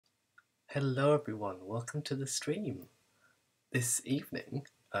Hello everyone, welcome to the stream. This evening,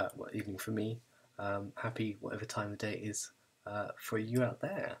 evening for me, happy whatever time of day it is for you out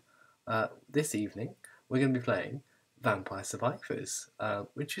there. This evening, we're going to be playing Vampire Survivors,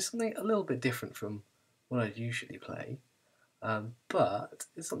 which is something a little bit different from what I usually play, but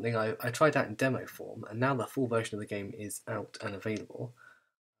it's something I tried out in demo form, and now the full version of the game is out and available.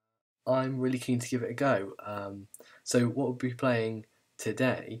 I'm really keen to give it a go. So what we'll be playing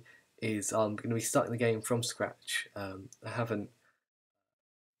today is I'm going to be starting the game from scratch. I haven't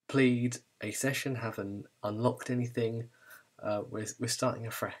played a session, haven't unlocked anything. We're starting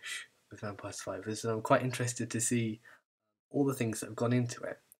afresh with Vampire Survivors, and I'm quite interested to see all the things that have gone into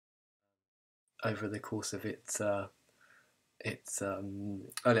it over the course of its early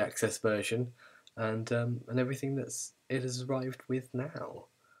access version, and everything it has arrived with now.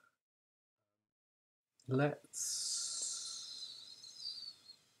 Let's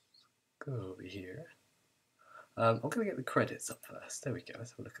go over here. I'm going to get the credits up first. There we go. Let's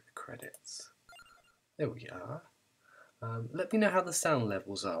have a look at the credits. There we are. Let me know how the sound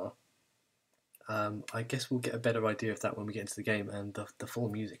levels are. I guess we'll get a better idea of that when we get into the game and the full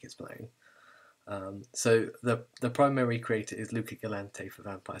music is playing. So the primary creator is Luca Galante for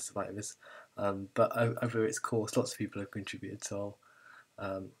Vampire Survivors, but over its course, lots of people have contributed. So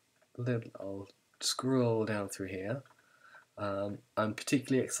I'll scroll down through here. I'm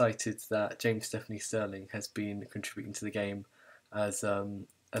particularly excited that James Stephanie Sterling has been contributing to the game as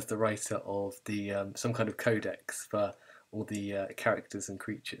the writer of the some kind of codex for all the characters and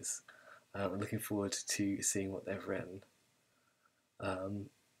creatures. I'm looking forward to seeing what they've written.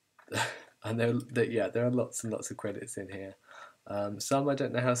 I know that there are lots and lots of credits in here. Some I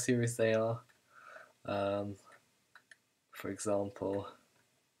don't know how serious they are. For example,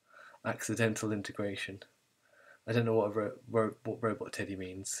 accidental integration. I don't know what robot teddy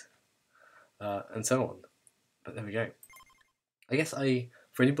means, and so on. But there we go. I guess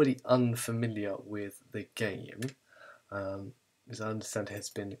for anybody unfamiliar with the game, as I understand it has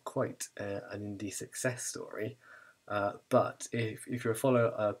been quite an indie success story. But if you're a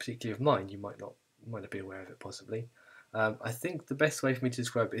follower, particularly of mine, you might not be aware of it possibly. I think the best way for me to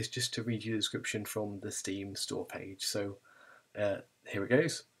describe it is just to read you the description from the Steam store page. So here it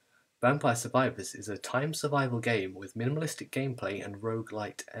goes. Vampire Survivors is a time survival game with minimalistic gameplay and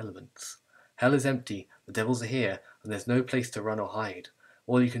roguelite elements. Hell is empty, the devils are here, and there's no place to run or hide.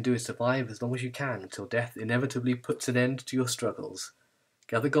 All you can do is survive as long as you can until death inevitably puts an end to your struggles.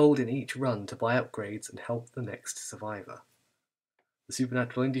 Gather gold in each run to buy upgrades and help the next survivor. The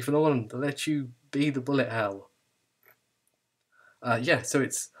supernatural indie phenomenon that lets you be the bullet hell. So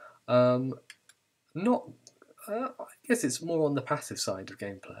it's not. I guess it's more on the passive side of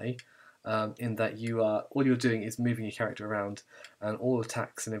gameplay. In that all you're doing is moving your character around, and all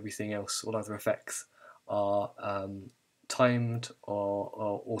attacks and everything else, all other effects, are timed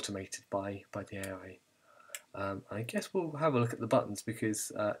or automated by the AI. I guess we'll have a look at the buttons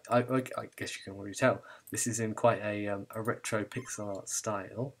because I guess you can already tell this is in quite a retro pixel art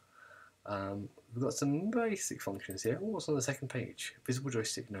style. We've got some basic functions here. What's on the second page? Visible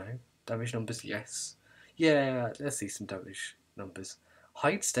joystick, no. Damage numbers, yes. Yeah, let's see some damage numbers.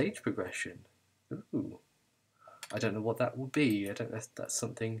 Hide stage progression. Ooh. I don't know what that will be. I don't know if that's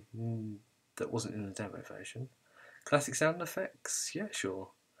something that wasn't in the demo version. Classic sound effects. Yeah, sure.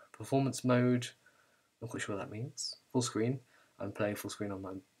 Performance mode. Not quite sure what that means. Full screen. I'm playing full screen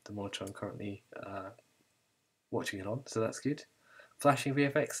on the monitor I'm currently watching it on, so that's good. Flashing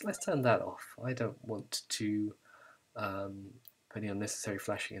VFX. Let's turn that off. I don't want to put any unnecessary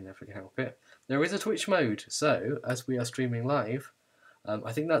flashing in there if I can help it. There is a Twitch mode, so as we are streaming live,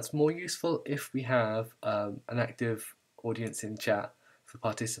 I think that's more useful if we have an active audience in chat for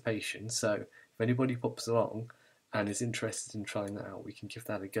participation. So if anybody pops along and is interested in trying that out, we can give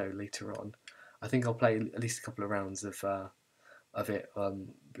that a go later on. I think I'll play at least a couple of rounds of it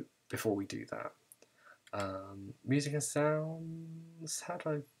before we do that. Music and sounds.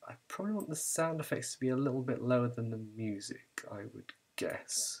 I probably want the sound effects to be a little bit lower than the music, I would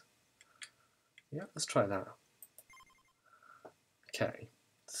guess. Yeah, let's try that. Okay,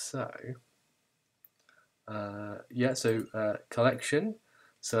 so collection.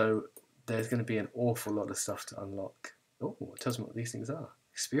 So there's going to be an awful lot of stuff to unlock. Oh, it tells me what these things are.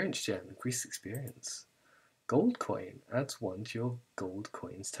 Experience gem, increased experience. Gold coin adds 1 to your gold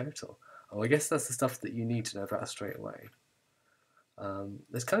coins total. Oh, I guess that's the stuff that you need to know about straight away.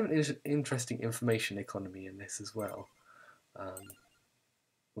 There's kind of an interesting information economy in this as well,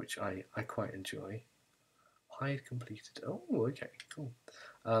 which I quite enjoy. Hide completed. Oh, okay, cool.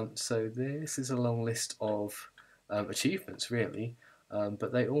 So this is a long list of achievements, really.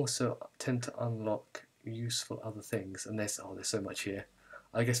 but they also tend to unlock useful other things. And there's so much here.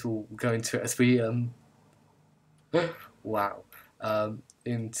 I guess we'll go into it as we wow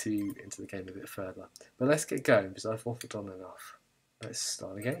into the game a bit further. But let's get going because I've waffled on enough. Let's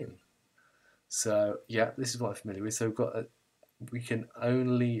start again. So yeah, this is what I'm familiar with. So we can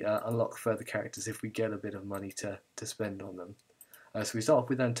only unlock further characters if we get a bit of money to spend on them. So we start off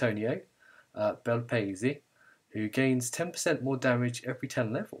with Antonio Belpaisi, who gains 10% more damage every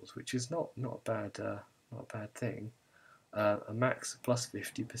 10 levels, which is not a bad thing. A max plus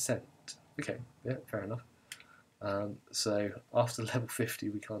 50%. Okay, yeah, fair enough. So after level 50,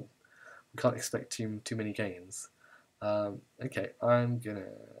 we can't expect too many gains. Okay, I'm gonna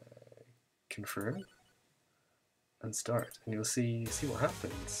confirm and start, and you'll see what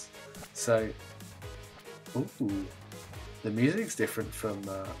happens. So, ooh, the music's different from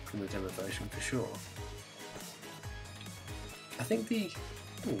the demo version for sure. I think maybe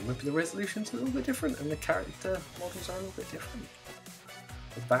the resolution's a little bit different, and the character models are a little bit different.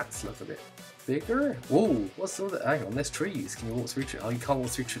 The bats look a bit bigger. Whoa, what's all that? Hang on, there's trees. Can you walk through trees? Oh, you can't walk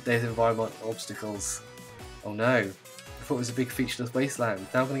through trees. There's environmental obstacles. Oh no. I thought it was a big featureless wasteland.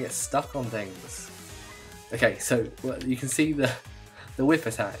 Now I'm going to get stuck on things. Okay, so you can see the whip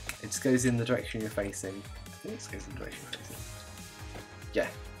attack. It just goes in the direction you're facing. I think it just goes in the direction you're facing. Yeah.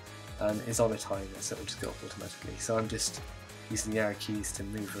 And it's on a timer, so it'll just go off automatically. So I'm just using the arrow keys to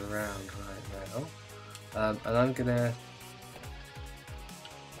move around right now. And I'm going to...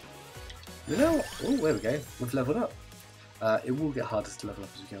 Oh, there we go. We've leveled up. It will get harder to level up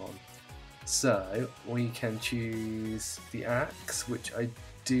as we go on. So we can choose the axe, which I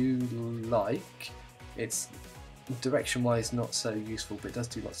do like. It's direction-wise not so useful, but it does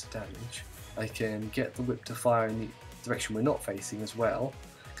do lots of damage. I can get the whip to fire in the direction we're not facing as well,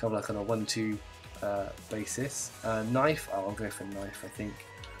 kind of like on a 1-2 basis. Knife, I'll go for knife. I think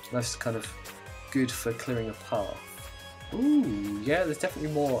knife's kind of good for clearing a path. Ooh, yeah, there's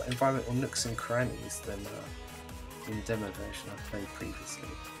definitely more environmental nooks and crannies than in the demo version I've played previously,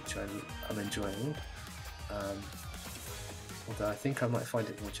 which I'm enjoying. Although I think I might find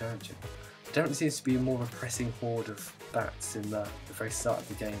it more challenging. There definitely seems to be more of a pressing horde of bats in the very start of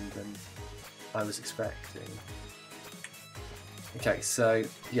the game than I was expecting. Okay, so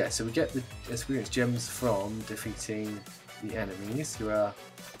yeah, so we get the experience gems from defeating the enemies, who are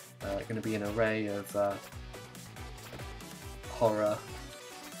going to be an array of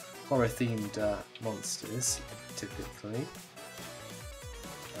horror-themed monsters, typically.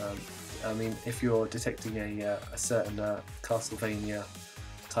 I mean, if you're detecting a certain Castlevania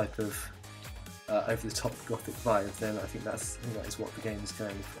type of over-the-top gothic vibe, then I think that is what the game is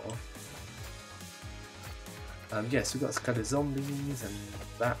going for. Yes, we've got kind of zombies and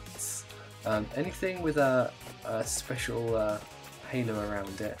bats. Anything with a special halo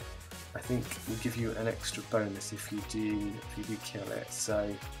around it, I think will give you an extra bonus if you do kill it.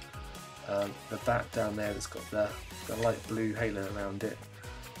 So the bat down there that's got the light blue halo around it,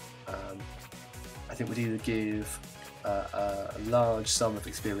 I think would either give a large sum of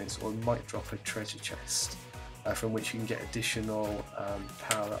experience, or it might drop a treasure chest from which you can get additional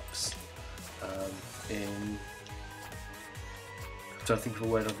power-ups in... I'm trying to think of a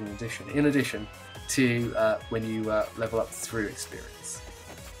word of in addition to when you level up through experience.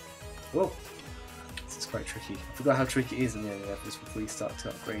 Whoa, this is quite tricky. I forgot how tricky it is in the early levels before you start to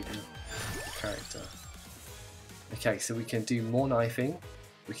upgrade your character. Okay, so we can do more knifing,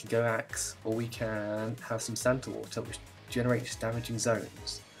 we can go axe, or we can have some Santa Water, which generates damaging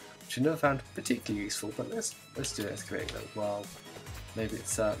zones, which I never found particularly useful. But let's do it. Let's create a little while. Maybe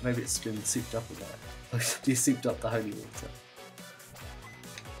it's been souped up a bit. You souped up the holy water.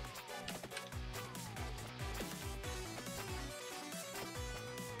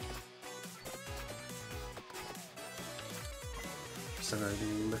 So I'm going to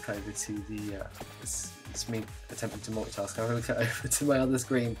look over to the, it's me attempting to multitask, I'm going to look over to my other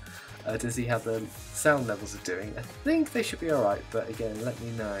screen to see how the sound levels are doing. I think they should be alright, but again, let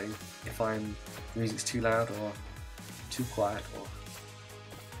me know if the music's too loud or too quiet, or...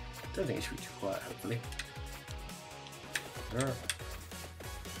 I don't think it should be too quiet, hopefully.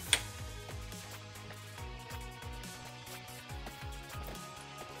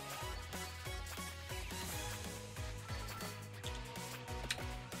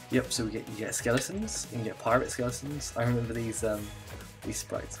 Yep, so you get skeletons, you can get pirate skeletons. I remember these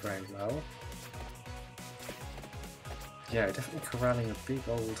sprites very well. Yeah, definitely corralling a big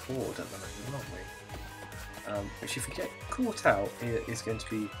old horde at the moment, aren't we? Which if we get caught out, it is going to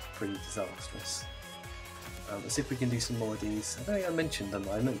be pretty disastrous. Let's see if we can do some more of these. I don't think I mentioned them,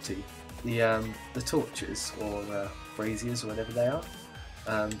 I meant to. The torches, or braziers, or whatever they are.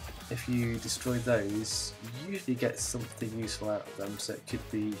 if you destroy those, you usually get something useful out of them. So it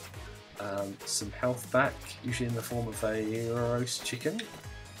could be some health back, usually in the form of a roast chicken.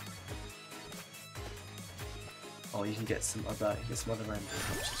 Oh, you can get some other random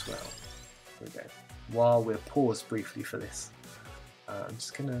crops as well. There we go. While we're paused briefly for this, I'm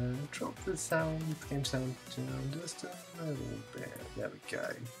just gonna drop the game sound down just a little bit. There we go.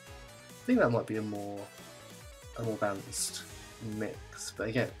 I think that might be a more balanced mix. But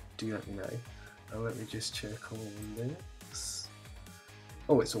again, do let me know. And let me just check all this.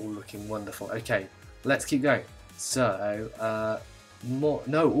 Oh, it's all looking wonderful. Okay, let's keep going. So, more.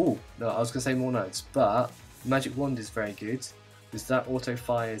 No, no. I was gonna say more nodes, but Magic Wand is very good because that auto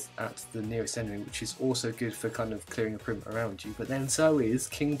fires at the nearest enemy, which is also good for kind of clearing a perimeter around you. But then so is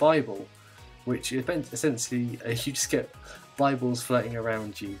King Bible, which is essentially you just get Bibles floating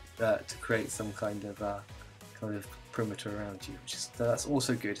around you to create some kind of perimeter around you. That's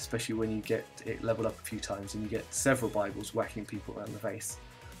also good, especially when you get it leveled up a few times and you get several Bibles whacking people around the face.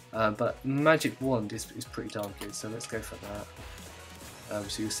 But Magic Wand is pretty darn good, so let's go for that.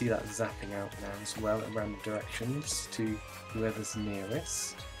 So you'll see that zapping out now as well in random directions to whoever's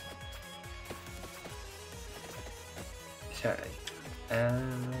nearest. Okay,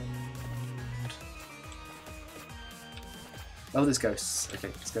 and oh, there's ghosts. Okay,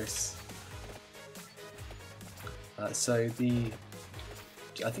 there's ghosts. So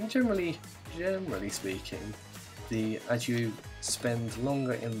I think generally speaking, as you spend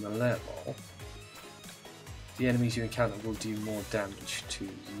longer in the level, the enemies you encounter will do more damage to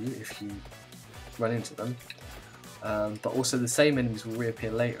you if you run into them. But also the same enemies will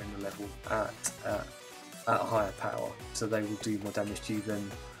reappear later in the level at a higher power, so they will do more damage to you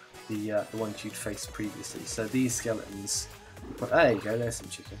than the ones you'd faced previously. So these skeletons, there you go, there's some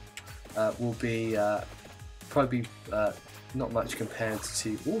chicken, will be probably not much compared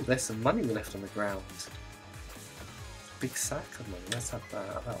to. Oh, there's some money left on the ground. Big sack of money. Let's have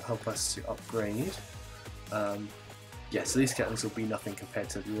that. That'll help us to upgrade. Yeah, so these skeletons will be nothing compared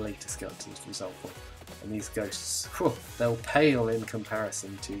to the later skeletons, for example. And these ghosts, whew, they'll pale in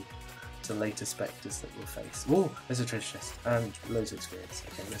comparison to later spectres that we'll face. Oh, there's a treasure chest and loads of experience.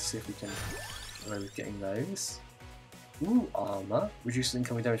 Okay, let's see if we can get away with getting those. Ooh, armour, reduces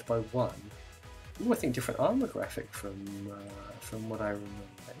incoming damage by 1. Ooh, I think different armour graphic from what I remember.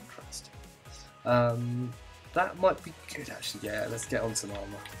 Interesting. That might be good actually. Yeah, let's get on some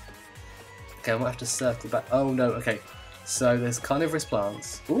armour. Okay, I might have to circle back. Oh no, okay. So there's carnivorous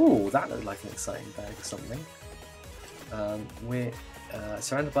plants. Ooh, that looked like an exciting bag or something. We're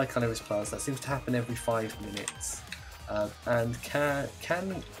surrounded by carnivorous plants. That seems to happen every 5 minutes, and can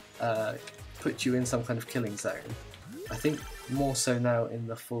put you in some kind of killing zone. I think more so now in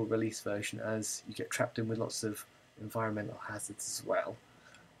the full release version, as you get trapped in with lots of environmental hazards as well.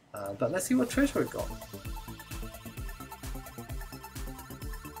 But let's see what treasure we've got.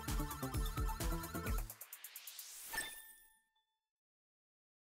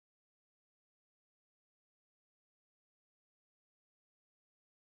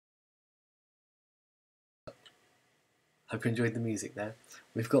 Hope you enjoyed the music there.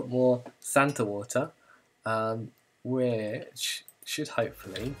 We've got more Santa water, which should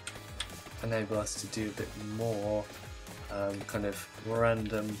hopefully enable us to do a bit more kind of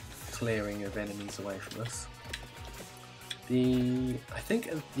random clearing of enemies away from us. I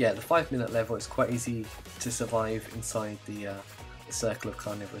think the 5-minute level is quite easy to survive inside the circle of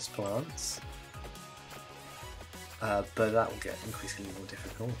carnivorous plants, but that will get increasingly more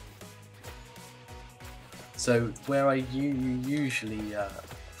difficult. So where I usually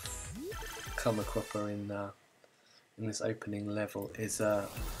come a cropper in this opening level is I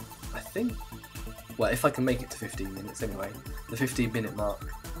think, well, if I can make it to 15 minutes anyway, the 15-minute mark.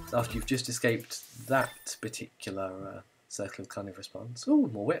 So after you've just escaped that particular circle of carnivorous plants. Oh,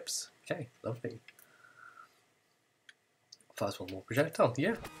 more whips. Okay, lovely. Fires one more projectile.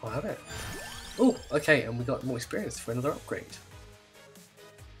 Yeah, I'll have it. Oh, okay, and we got more experience for another upgrade.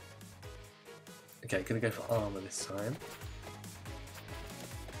 Okay, gonna go for armour this time.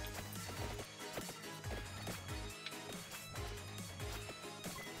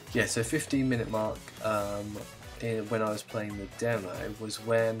 Yeah, so 15-minute mark when I was playing the demo was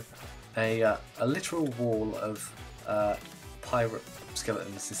when a literal wall of pirate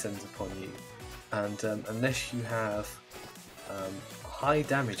skeletons descends upon you, and unless you have high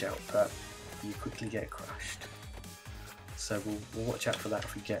damage output, you quickly get crushed. So we'll watch out for that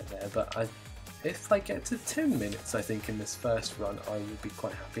if we get there. But if I get to 10 minutes, I think in this first run, I will be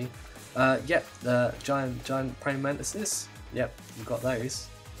quite happy. Yep, giant praying mantises. Yep, we've got those.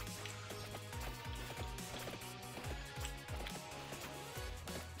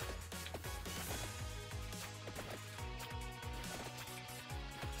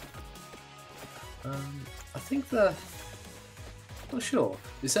 I think the... Not sure.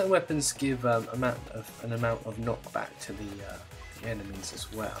 Certain weapons give an amount of knockback to the enemies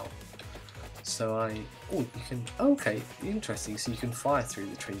as well. So oh, you can... Okay, interesting. So you can fire through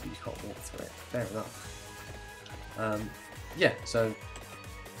the tree, but you can't walk through it. Fair enough. Yeah, so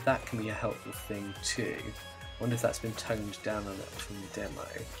that can be a helpful thing too. I wonder if that's been toned down a little from the demo.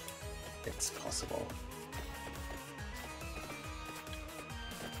 It's possible.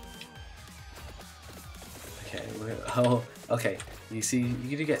 Okay, okay. You see,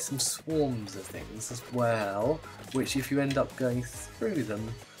 you do get some swarms of things as well, which if you end up going through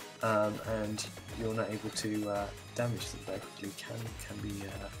them and you're not able to damage them very quickly, can be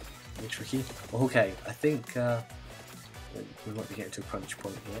very tricky. Okay, I think we might be getting to a crunch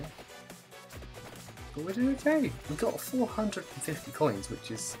point here, but we're doing okay. We've got 450 coins,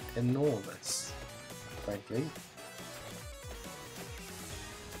 which is enormous, frankly.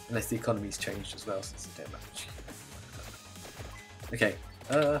 Unless the economy's changed as well since the demo. Okay,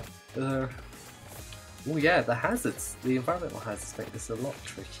 oh yeah, the hazards, the environmental hazards make this a lot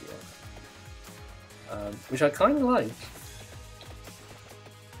trickier. Which I kind of like.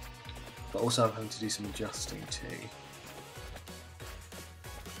 But also I'm having to do some adjusting too.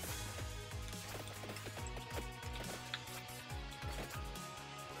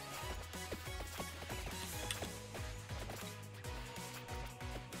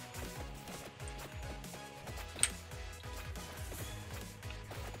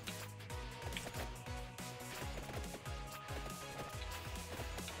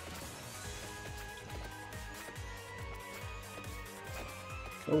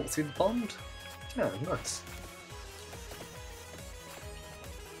 Oh, through the pond? Yeah, nice.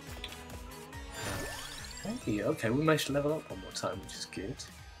 Hey, okay, we managed to level up one more time, which is good.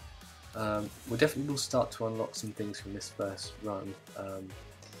 We definitely will start to unlock some things from this first run,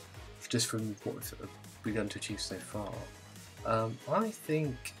 just from what we've begun to achieve so far. I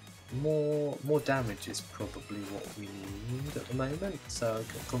think more damage is probably what we need at the moment, so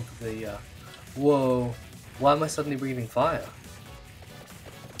I've gone for the... whoa! Why am I suddenly breathing fire?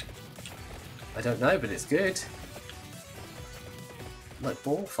 I don't know, but it's good. Like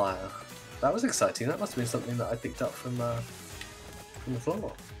ball fire. That was exciting. That must have been something that I picked up from the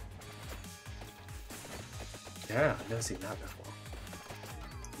floor. Yeah, I've never seen that before.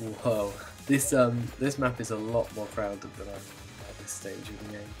 Whoa, this map is a lot more crowded than I am at this stage of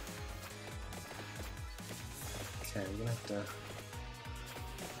the game. Okay, we're gonna have to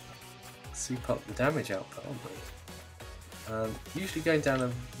soup up the damage output, aren't we? Usually going down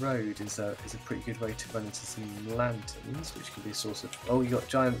a road is a pretty good way to run into some lanterns, which can be a source of... Oh, you got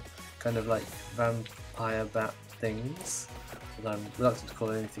giant kind of like vampire bat things. Although I'm reluctant to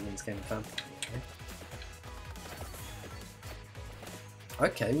call anything in this game a vampire.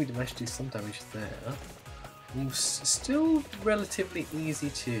 Okay, we managed to do some damage there. Still relatively easy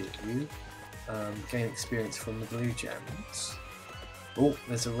to gain experience from the blue gems. Oh,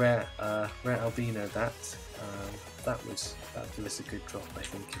 there's a rare albino bat. That would give us a good drop, I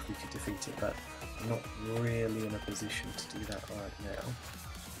think, if we could defeat it, but I'm not really in a position to do that right now.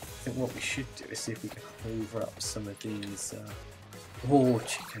 I think what we should do is see if we can hoover up some of these... oh,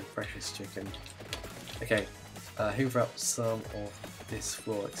 chicken, precious chicken. Okay, hoover up some of this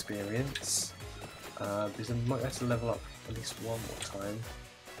floor experience, because I might have to level up at least one more time.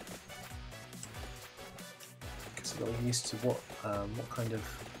 Because I've got used to what kind of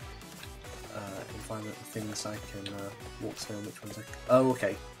environmental things I can walk through and which ones I can... Oh,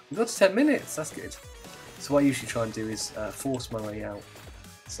 okay. We got to 10 minutes, that's good. So what I usually try and do is force my way out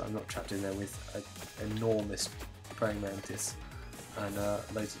so I'm not trapped in there with an enormous praying mantis and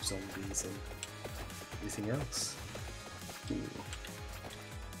loads of zombies and everything else. Ooh.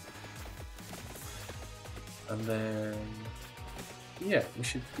 And then... yeah, we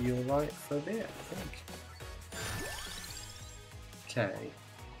should be alright for a bit, I think. Okay.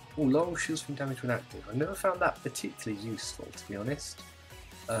 Oh, laurel shields from damage when active. I've never found that particularly useful, to be honest.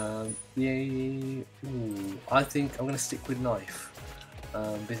 I think I'm going to stick with knife,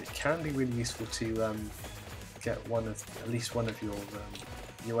 because it can be really useful to get at least one of your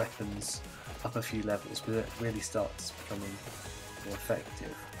weapons up a few levels, but it really starts becoming more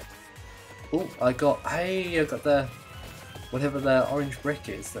effective. Oh, I got the whatever the orange brick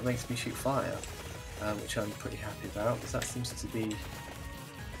is that makes me shoot fire, which I'm pretty happy about, because that seems to be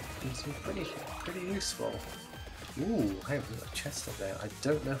pretty useful. Ooh, hey, we've got a chest up there. I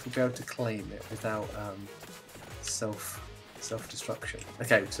don't know if we'll be able to claim it without self-destruction.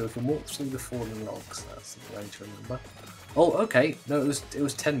 Okay, so we can walk through the fallen logs. That's the way to remember. Oh, okay. No, it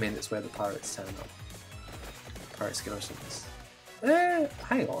was 10 minutes where the pirates turned up. Pirate skeletons.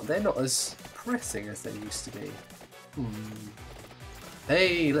 Hang on, they're not as pressing as they used to be.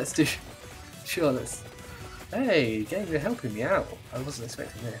 Hey, let's do... Sure, let's... Hey, game, you're helping me out. I wasn't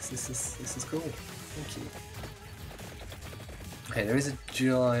expecting this. This is cool. Thank you. Okay, there is a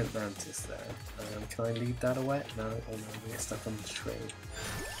giant mantis there. Can I lead that away? No, or no, we get stuck on the tree.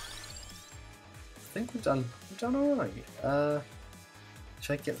 I think we've done alright.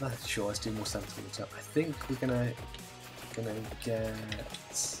 Should I get that? Sure, let's do more stamina water. I think we're gonna get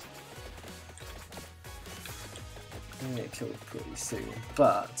killed pretty soon.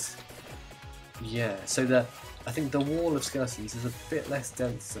 But yeah, so I think the wall of skeletons is a bit less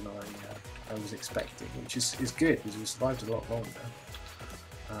dense than I was expecting, which is good because we survived a lot longer.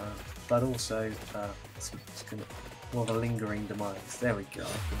 But also it's gonna more of a lingering demise. There we go.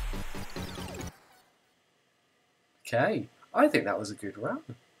 Okay, I think that was a good run.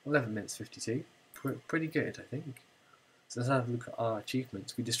 11 minutes 52, pretty good, I think. So let's have a look at our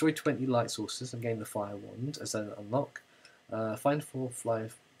achievements. We destroyed 20 light sources and gained the fire wand as an unlock. Find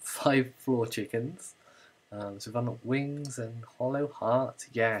 5 floor chickens. So we've unlocked wings and hollow heart.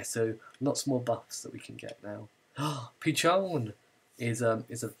 Yeah, so lots more buffs that we can get now. Pichon is a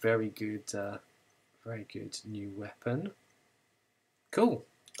very good new weapon. Cool.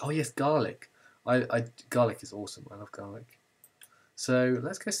 Oh yes, garlic. Garlic is awesome. I love garlic. So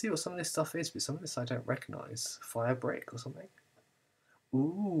let's go see what some of this stuff is, but some of this I don't recognise. Fire brick or something.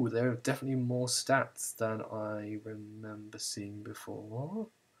 Ooh, there are definitely more stats than I remember seeing before.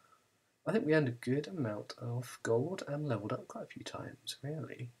 I think we earned a good amount of gold and leveled up quite a few times,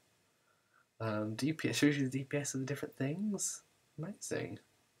 really. DPS shows you the DPS of the different things. Amazing.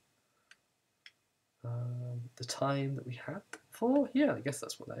 The time that we had for, yeah, I guess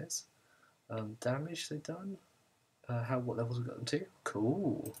that's what that is. Damage they've done. What levels we got them to?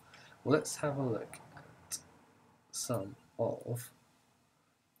 Cool. Well, let's have a look at some of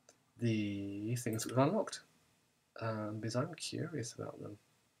the things that we've unlocked, because I'm curious about them.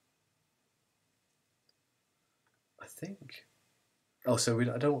 I think. Oh, so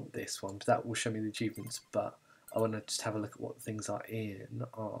I don't want this one, but that will show me the achievements. But I want to just have a look at what things are in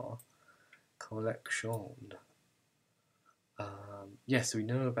our collection. Yeah, so we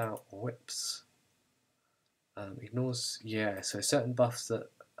know about whips. Ignores, yeah, so certain buffs that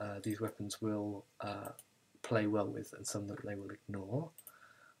these weapons will play well with and some that they will ignore.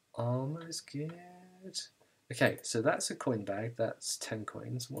 Armor is good. Okay, so that's a coin bag, that's 10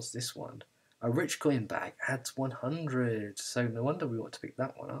 coins. What's this one? A rich coin bag adds 100, so no wonder we want to pick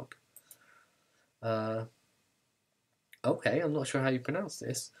that one up. Okay, I'm not sure how you pronounce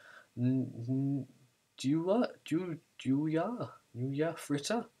this. Juya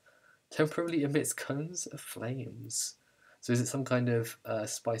fritter? Temporarily emits cones of flames. So is it some kind of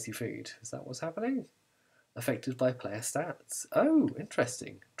spicy food? Is that what's happening? Affected by player stats. Oh,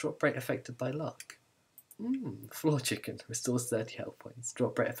 interesting. Drop rate affected by luck. Floor chicken restores 30 health points.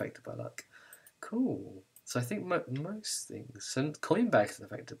 Drop rate affected by luck. Cool. So I think most things. So coin bags are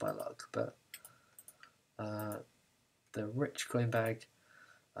affected by luck, but the rich coin bag,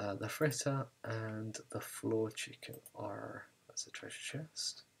 the fritter, and the floor chicken are. That's a treasure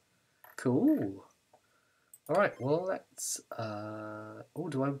chest. Cool. Alright, well let's... oh,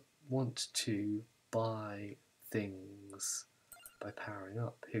 do I want to buy things by powering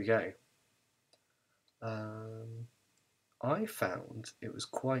up? Here we go. I found it was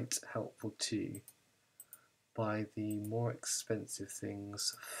quite helpful to buy the more expensive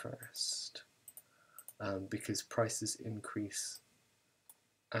things first, because prices increase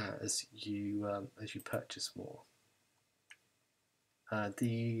as you purchase more.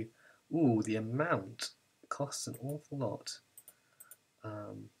 The amount costs an awful lot.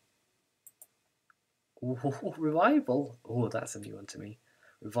 Revival. Oh, that's a new one to me.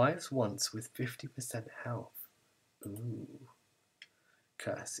 Revives once with 50% health. Ooh.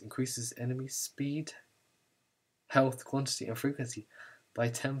 Curse. Increases enemy speed, health, quantity, and frequency by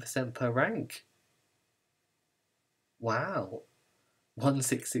 10% per rank. Wow.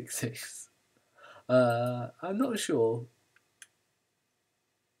 1666. I'm not sure.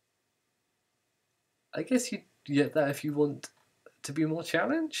 I guess you get that if you want to be more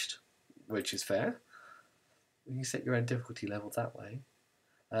challenged, which is fair. You can set your own difficulty level that way.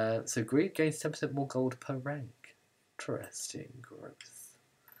 So greed gains 10% more gold per rank. Interesting growth.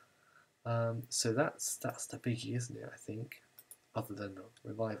 So that's the biggie, isn't it? I think, other than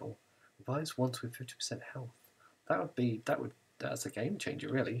revival. Revives once with 50% health. That's a game changer,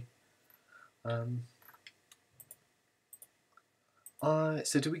 really.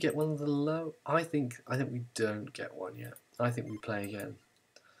 So do we get one of the low? I think we don't get one yet. I think we play again,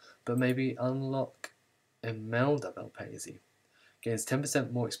 but maybe unlock Imelda Belpazy. Gains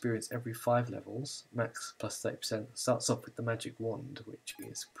 10% more experience every 5 levels, max plus 30%. Starts off with the magic wand, which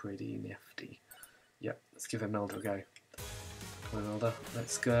is pretty nifty. Yep, let's give Imelda a go. Come on, Imelda,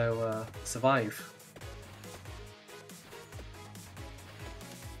 let's go survive.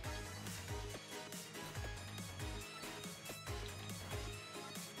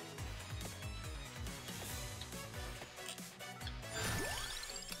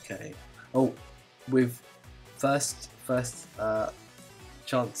 Okay. Oh, with first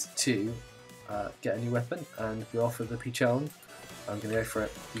chance to get a new weapon, and we offer the Pichon. I'm going to go for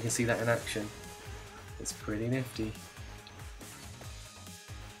it. You can see that in action. It's pretty nifty.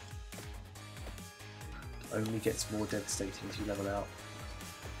 Only gets more devastating as you level out.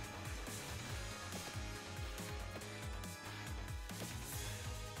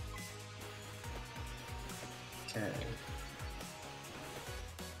 Okay.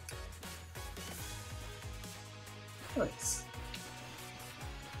 Nice.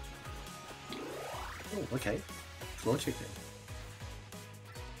 Oh, okay. Floor chicken.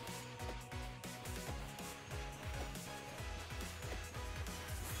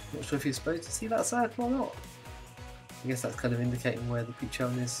 Not sure if you're supposed to see that circle or not. I guess that's kind of indicating where the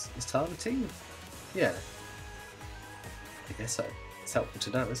Pichon is targeting. Yeah. I guess so. It's helpful to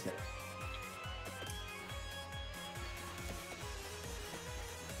know, isn't it?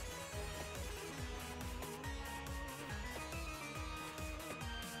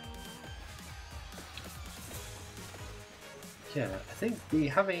 Yeah, I think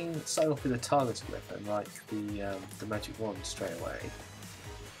having started off with a targeted weapon like the magic wand straight away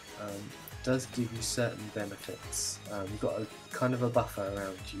does give you certain benefits. You've got a kind of a buffer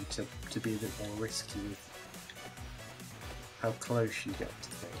around you to be a bit more risky with how close you get to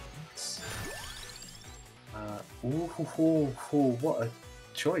things. What a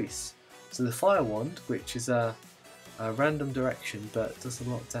choice! So the fire wand, which is a random direction but does a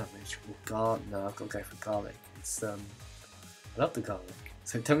lot of damage. No, I've got to go for garlic. It's I love the garlic.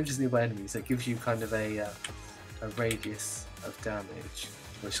 So it damages nearby enemies. So it gives you kind of a radius of damage,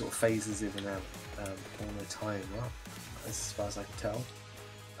 which sort of phases in and out all the time, as far as I can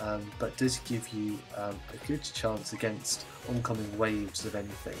tell. But does give you a good chance against oncoming waves of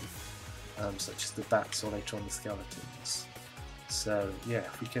anything, such as the bats or later on the skeletons. So yeah,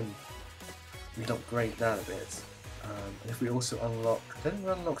 if we can upgrade that a bit. And if we also unlock, I don't think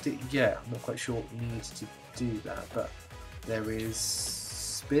we unlocked it yet. I'm not quite sure what we need to do that, but there is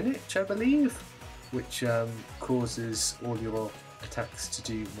spinach, I believe, which causes all your attacks to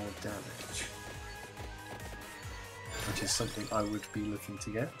do more damage, which is something I would be looking to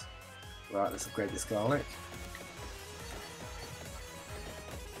get. Right, let's upgrade this garlic.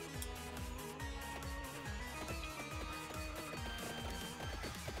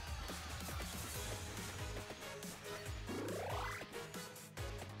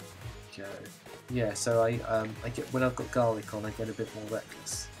 Go. Yeah, so I get, when I've got garlic on, I get a bit more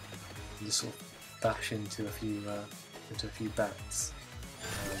reckless and just sort of bash into a few bats.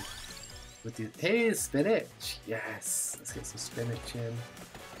 With the here's spinach. Yes, let's get some spinach in.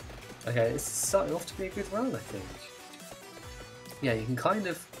 Okay, it's starting off to be a good run, I think. Yeah, you can kind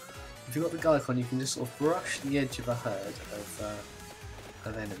of, if you've got the garlic on, you can just sort of brush the edge of a herd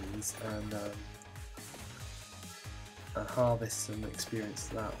of enemies and harvest some experience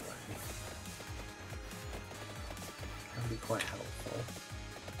that way. Can be quite helpful.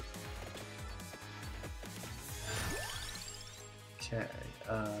 Okay,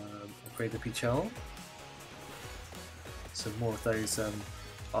 upgrade the Pichon. So more of those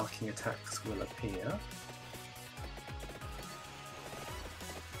arcing attacks will appear.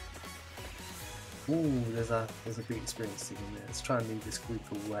 Ooh, there's a big experience thing in there. Let's try and move this group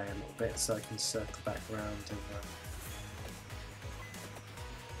away a little bit so I can circle back around and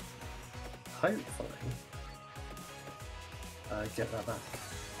hopefully get that back.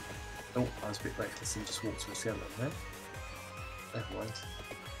 Oh, I was a bit reckless and just walked through a skeleton there. Never mind.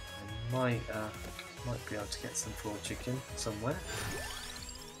 I might be able to get some floor chicken somewhere.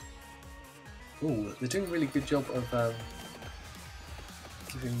 Ooh, they're doing a really good job of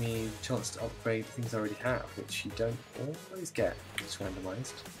giving me the chance to upgrade things I already have, which you don't always get when it's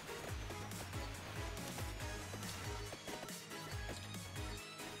randomised.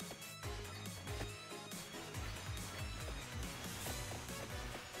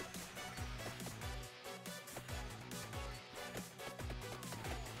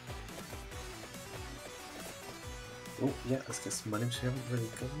 Oh yeah, let's get some money, which we haven't really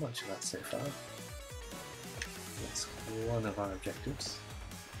got much of that so far. That's one of our objectives.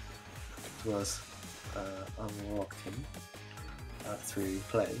 Was unlocking through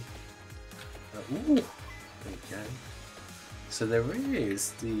play. Ooh, there we go. So there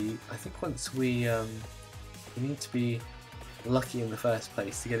is I think once we need to be lucky in the first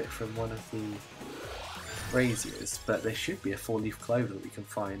place to get it from one of the braziers, but there should be a 4-leaf clover that we can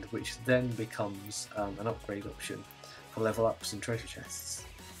find, which then becomes an upgrade option for level ups and treasure chests,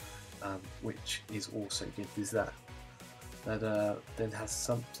 which is also good because that then has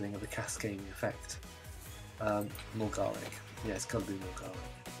something of a cascading effect. More garlic. Yeah, it's got to be more garlic.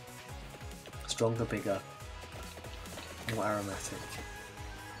 Stronger, bigger, more aromatic.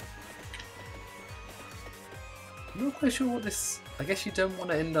 I'm not quite sure what this... I guess you don't want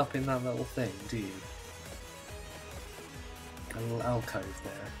to end up in that little thing, do you? A little alcove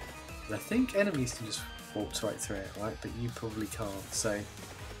there. But I think enemies can just waltz right through it, right? But you probably can't, so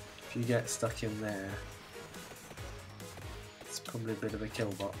if you get stuck in there, it's probably a bit of a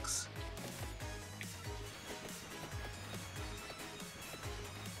kill box.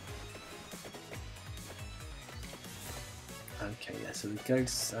 Okay, yeah, so the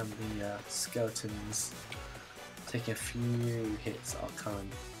ghosts and the skeletons taking a few hits are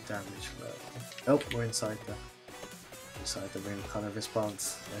current damage level. Oh, we're inside the ring of carnivorous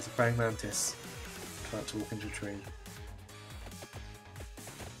plants. There's a praying mantis trying to walk into a tree.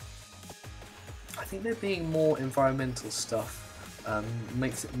 I think there being more environmental stuff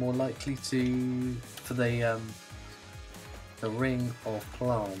makes it more likely for the ring of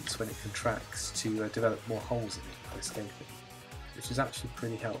plants when it contracts to develop more holes in it for escaping, which is actually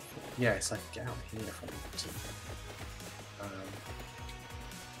pretty helpful. Yes, I can get out here if I need to.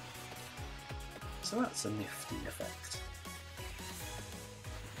 So that's a nifty effect.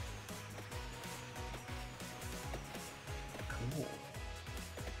 Cool.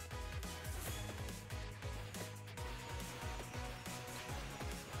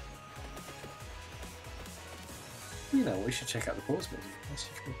 You know, we should check out the pause menu. Let's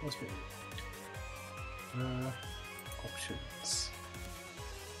check out the pause menu. Options.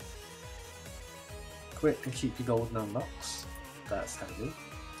 Quit and keep your golden unlocks. That's handy.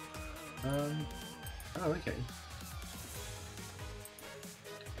 Oh, okay.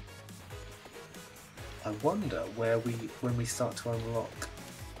 I wonder when we start to unlock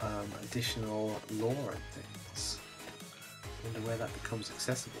additional lore and things. I wonder where that becomes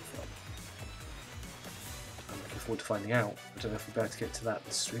accessible from. I'm looking forward to finding out. I don't know if we'll be able to get to that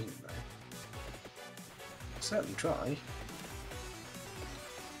this stream though. I'll certainly try.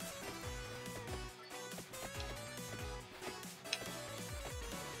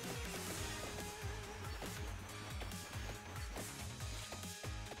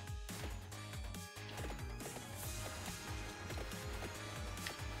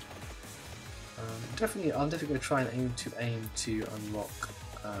 I'm definitely going to try and aim to unlock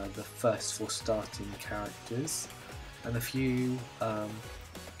the first 4 starting characters and a few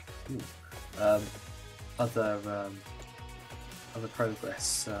other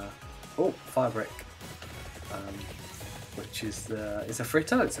progress. Oh, fire brick, which is a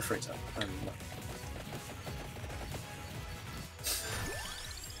fritter. It's a fritter.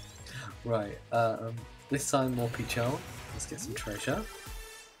 Right. This time more peach on. Let's get some treasure.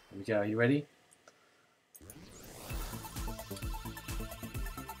 Here we go. Are you ready?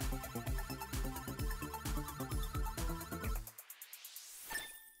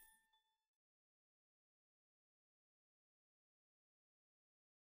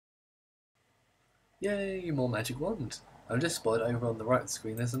 Yay, more magic wand. I've just spotted over on the right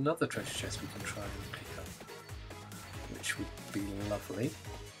screen there's another treasure chest we can try and pick up, which would be lovely.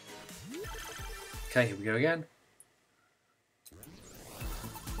 Okay, here we go again.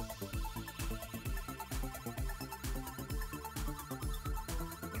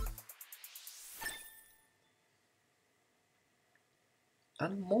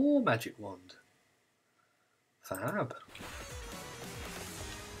 And more magic wand. Fab.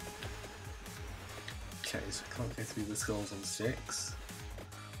 Okay, so I can't go through the skulls on 6.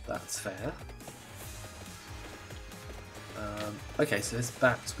 That's fair. Okay, so there's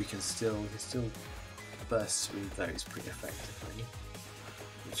bats we can still burst through those pretty effectively,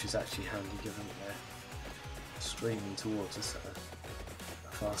 which is actually handy given that they're streaming towards us at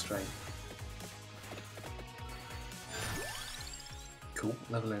a fast rate. Cool,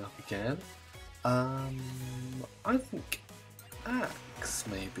 leveling up again. I think axe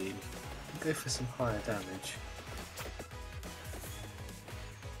maybe. Go for some higher damage.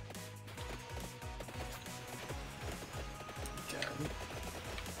 Go.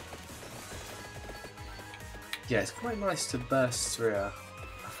 Yeah, it's quite nice to burst through a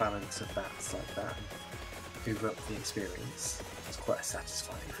phalanx of bats like that and hoover up the experience. It's quite a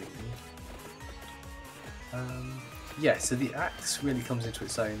satisfying feeling. Yeah, so the axe really comes into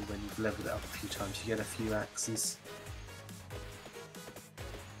its own when you've leveled it up a few times. You get a few axes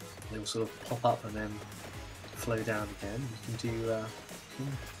They will sort of pop up and then flow down again. You can do you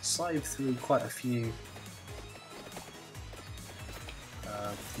can scythe through quite a few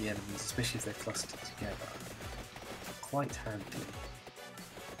the enemies, especially if they're clustered together. Quite handy.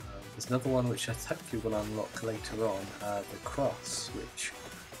 There's another one which I hopefully will unlock later on, the cross, which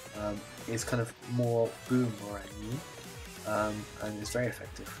is kind of more boomerang and is very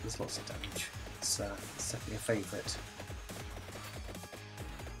effective. There's lots of damage. It's definitely a favourite.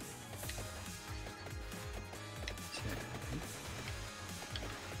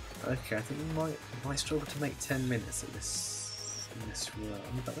 Okay, I think we might struggle to make 10 minutes in this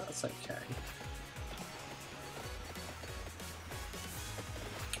run, but that's okay.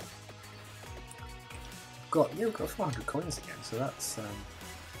 We've got 400 coins again, so that's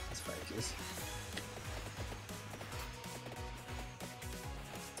very good.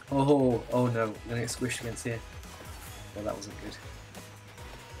 Oh no, we're gonna get squished against here. Well, that wasn't good.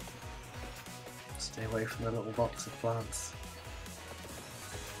 Stay away from the little box of plants.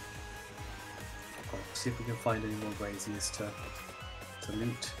 See if we can find any more braziers to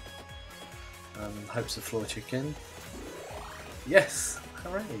loot. In hopes of floor chicken. Yes!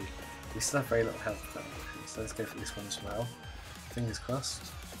 Hooray! We still have very little health though, so let's go for this one as well. Fingers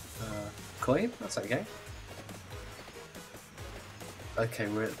crossed. Coin? That's okay. Okay,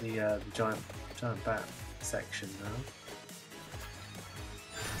 we're at the giant bat section now.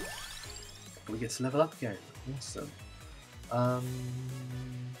 But we get to level up again. Awesome.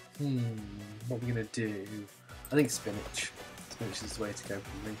 What are we going to do? I think spinach. Spinach is the way to go,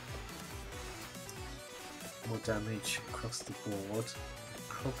 probably. More damage across the board.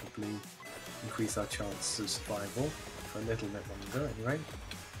 Probably increase our chances of survival for a little bit longer, anyway.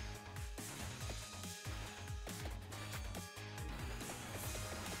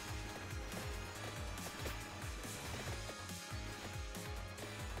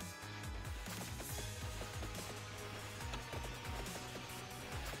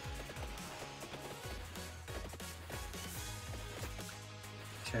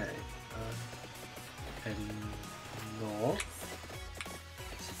 Okay, heading north.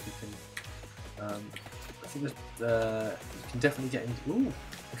 See if we can. I think you can definitely get into. Ooh,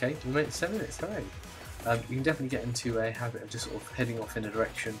 okay, we made it 7 minutes. Hooray! You can definitely get into a habit of just sort of heading off in a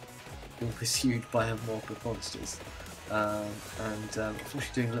direction, being pursued by a mob of monsters,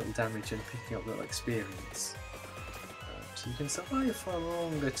 unfortunately doing a little damage and picking up little experience. So you can survive for a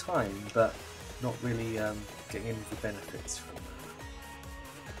longer time, but not really getting any of the benefits from that.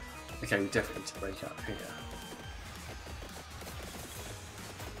 Okay, we definitely need to break up here.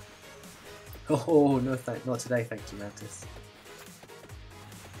 Oh no, not today, thank you, Mantis.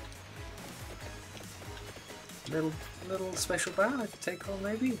 Little special bat I could take on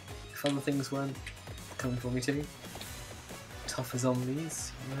maybe, if other things weren't coming for me too. Tougher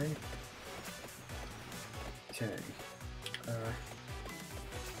zombies, you know. Okay.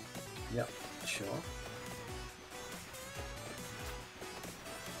 Yep, sure.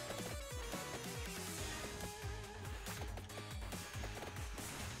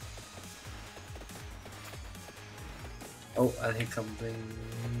 Oh, and here come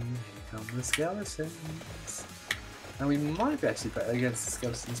the skeletons. Now we might be actually better against the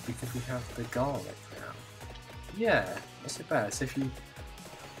skeletons because we have the garlic now. Yeah, not so bad. So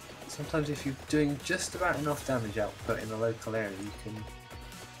sometimes if you're doing just about enough damage output in a local area, you can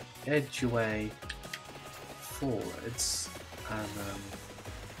edge your way forwards and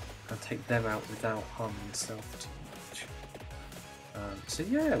take them out without harming yourself too much. So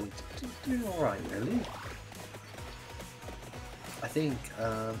yeah, we're doing all right really. I think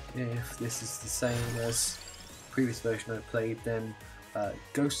if this is the same as the previous version I played, then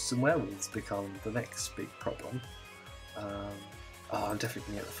ghosts and werewolves become the next big problem. Oh, I'm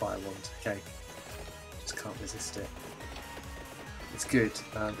definitely going to get the fire wand. Okay, just can't resist it. It's good,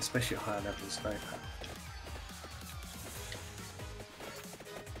 especially at higher levels. Very powerful.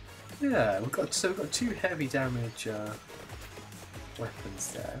 Yeah, we've got two heavy damage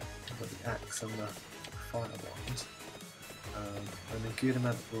weapons there. We've got the axe and the fire wand. And a good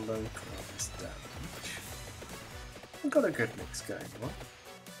amount of localized damage. We've got a good mix going on.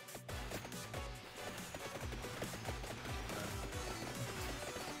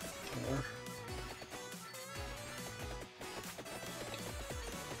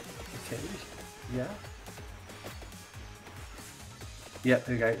 Okay, yeah. Yeah,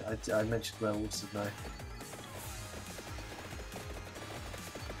 there we go. I mentioned werewolves, didn't I?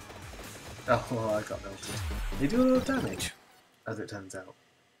 Oh, I got melted. They do a lot of damage, as it turns out.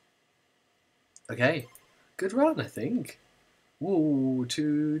 Okay, good run, I think. Woo,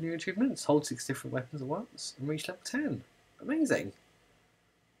 2 new achievements. Hold 6 different weapons at once and reach level 10. Amazing.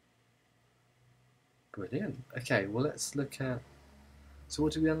 Brilliant. Okay, well let's look at... So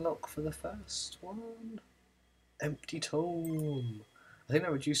what do we unlock for the first one? Empty Tome. I think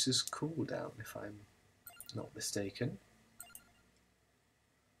that reduces cooldown if I'm not mistaken.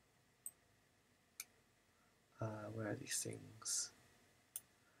 Where are these things?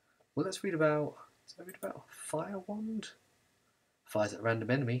 Well, let's read about... Did I read about Fire Wand? Fires at a random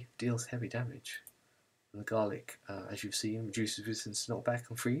enemy, deals heavy damage. And the garlic, as you've seen, reduces resistance to knockback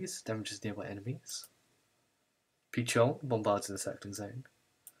and freeze, damages nearby enemies. Pichon bombards in the circling zone.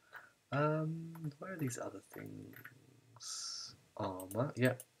 Where are these other things? Armour,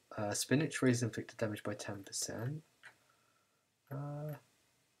 yep. Spinach raises inflicted damage by 10%.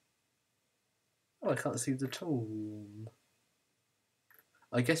 Oh, I can't see the tome.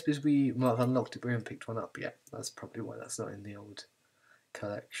 I guess because we might have unlocked it, but we haven't picked one up yet. That's probably why that's not in the old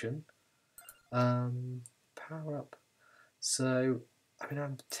collection. Power up. So, I mean,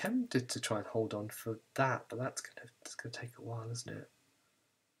 I'm tempted to try and hold on for that, but that's gonna take a while, isn't it?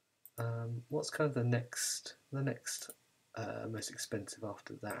 What's kind of the next most expensive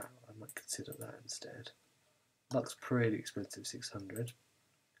after that? I might consider that instead. Luck's pretty expensive, 600.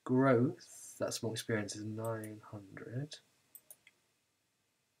 Growth, that's more experience, is 900.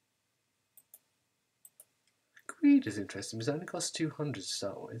 Greed is interesting because it only costs 200 to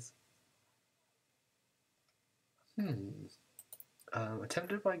start with. I'm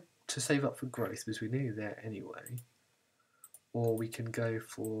tempted to save up for growth because we're nearly there anyway. Or we can go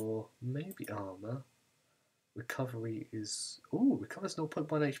for maybe armour. Recovery is... Ooh, recovers 0.1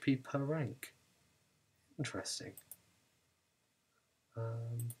 HP per rank. Interesting.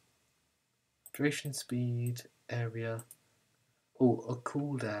 Duration, speed, area. Oh, a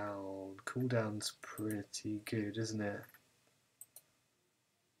cooldown. Cooldown's pretty good, isn't it?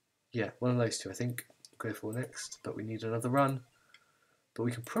 Yeah, one of those two I think we'll go for next, but we need another run. But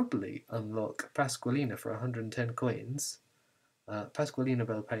we can probably unlock Pasqualina for 110 coins. Pasqualina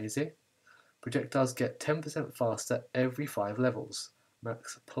Belpaese. Projectiles get 10% faster every 5 levels.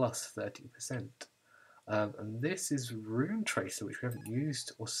 Max plus 30%. And this is Rune Tracer, which we haven't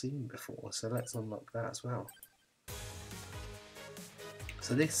used or seen before, so let's unlock that as well.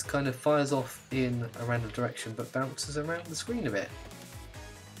 So this kind of fires off in a random direction but bounces around the screen a bit.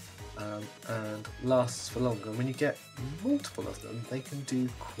 And lasts for longer. And when you get multiple of them, they can do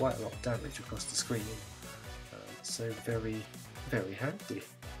quite a lot of damage across the screen. So very, very handy.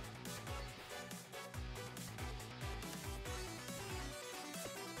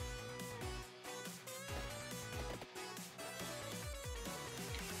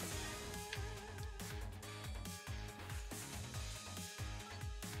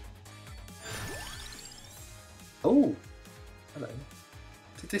 Oh, hello.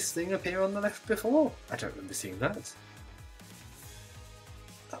 Did this thing appear on the left before? I don't remember seeing that.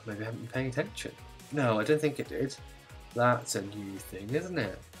 Oh, maybe I haven't been paying attention. No, I don't think it did. That's a new thing, isn't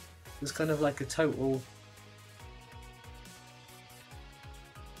it? It's kind of like a total...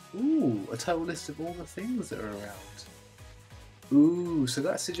 Ooh, a total list of all the things that are around. Ooh, so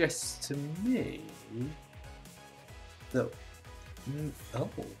that suggests to me that... Oh.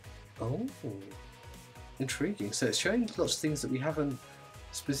 Intriguing. So it's showing lots of things that we haven't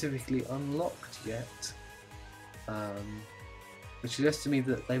specifically unlocked yet, which suggests to me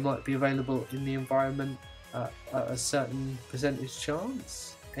that they might be available in the environment at a certain percentage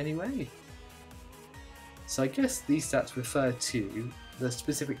chance anyway. So I guess these stats refer to the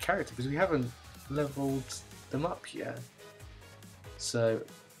specific character because we haven't leveled them up yet. So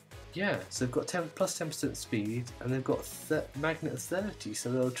yeah, so they've got plus 10% speed and they've got magnet of 30,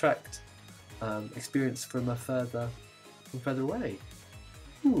 so they'll attract experience from further away.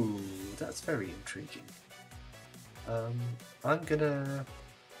 Ooh, that's very intriguing. I'm gonna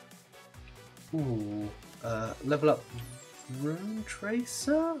level up Rune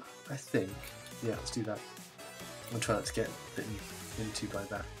Tracer, I think. Yeah, let's do that. I'll try not to get bitten into by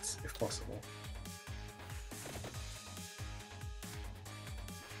that if possible.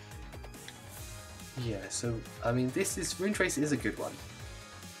 Yeah, so I mean, Rune Tracer is a good one.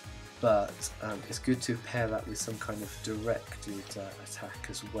 But it's good to pair that with some kind of directed attack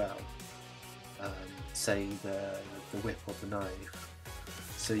as well. Say the whip or the knife.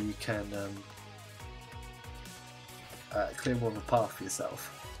 So you can clear more of a path for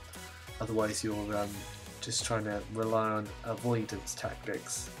yourself. Otherwise you're just trying to rely on avoidance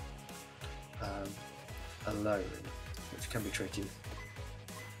tactics alone, which can be tricky.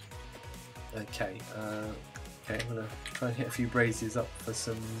 Okay. Okay, I'm going to try and hit a few braziers up for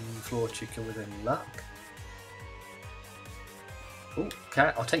some floor chicken with any luck. Oh,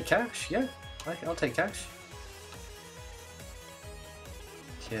 I'll take cash, yeah, I'll take cash.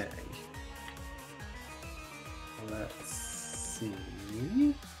 Okay. let's see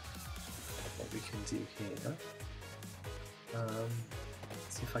what we can do here.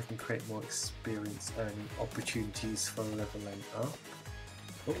 See if I can create more experience earning opportunities for leveling up.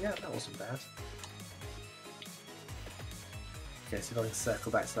 Oh yeah, that wasn't bad. Okay, see if I can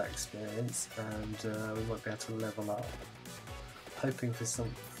circle back to that experience, and we might be able to level up. Hoping for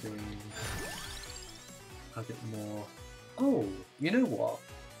something a bit more. Oh, you know what?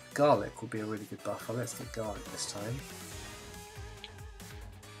 Garlic would be a really good buffer. Let's get garlic this time.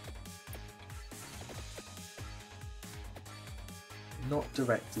 Not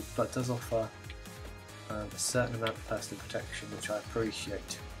directed, but does offer a certain amount of personal protection, which I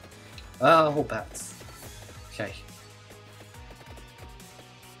appreciate. Oh, bats. Okay.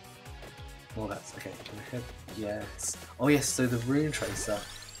 More bats. Okay. Yes. Oh yes. So the rune tracer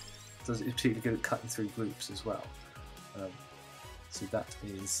is particularly good at cutting through groups as well. So that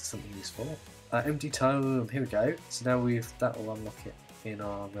is something useful. Empty tome. Here we go. So now that will unlock it in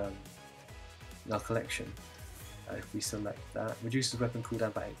our collection. If we select that, reduces weapon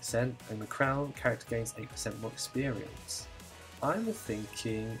cooldown by 8%, and the crown character gains 8% more experience. I'm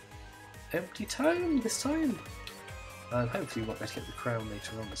thinking empty tome this time, and hopefully we might be able to get the crown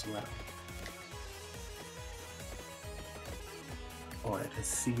later on as well. Alright, let's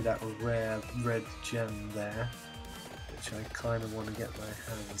see that rare red gem there, which I kind of want to get my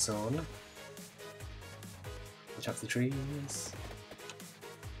hands on. Watch out for the trees.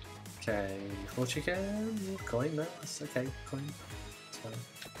 Okay, 4 chicken, coin, that's okay, coin, it's fine.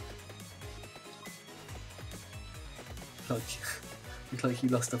 Looks like you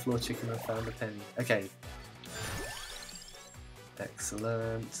lost a floor chicken and found a penny. Okay.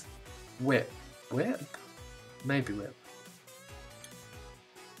 Excellent. Whip. Whip? Maybe whip.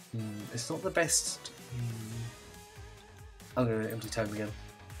 It's not the best. I'm going to empty tome again.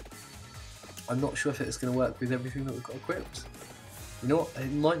 I'm not sure if it's going to work with everything that we've got equipped. You know what?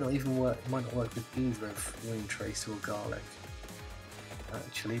 It might not even work. It might not work with either of rune tracer or garlic,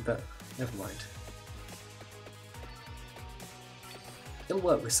 actually. But never mind. It'll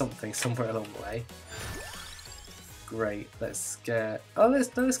work with something somewhere along the way. Great. Let's get. Oh,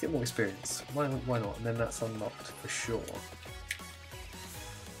 let's get more experience. Why not? And then that's unlocked for sure.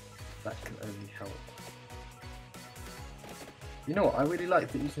 That can only help. You know what? I really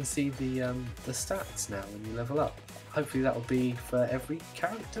like that you can see the stats now when you level up. Hopefully that will be for every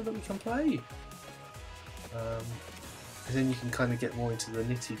character that we can play. And then you can kind of get more into the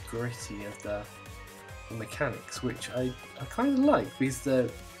nitty gritty of the mechanics, which I kind of like, because the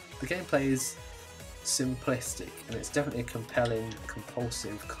gameplay is simplistic and it's definitely a compelling,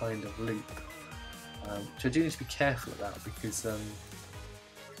 compulsive kind of loop. Which I do need to be careful about, because I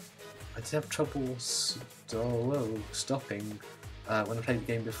did have trouble stopping when I played the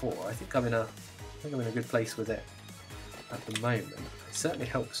game before. I think I'm in a good place with it at the moment. It certainly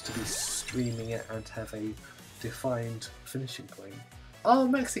helps to be streaming it and have a defined finishing point. Oh,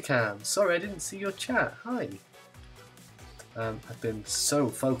 Mexicam! Sorry, I didn't see your chat. Hi. I've been so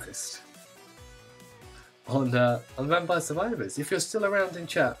focused on Vampire Survivors. If you're still around in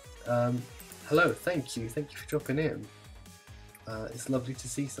chat, hello. Thank you for dropping in. It's lovely to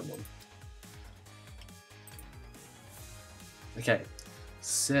see someone. Okay,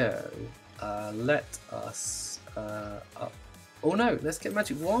 so let us up. Oh no, let's get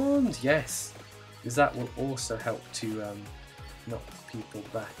magic wand. Yes, because that will also help to knock people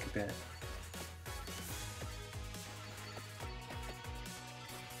back a bit.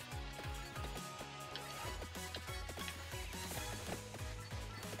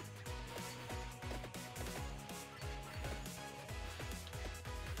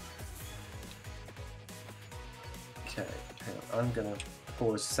 Okay, hang on. I'm gonna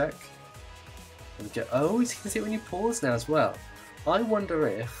pause a sec. Oh, you can see it when you pause now as well. I wonder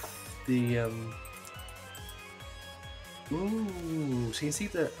if the ooh, so you can see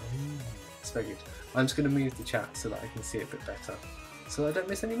the. It's very good. I'm just going to move the chat so that I can see it a bit better, so I don't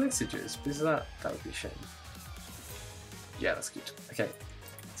miss any messages, because that would be a shame. Yeah, that's good. Okay,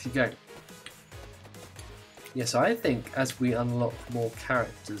 let's keep going. Yeah, so I think as we unlock more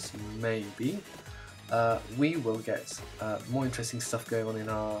characters, maybe we will get more interesting stuff going on in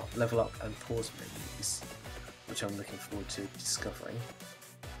our level up and pause menus, which I'm looking forward to discovering.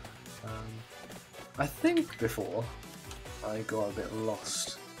 I think before I got a bit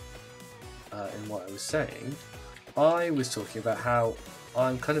lost in what I was saying, I was talking about how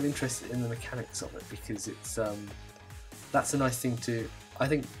I'm kind of interested in the mechanics of it, because it's that's a nice thing to. I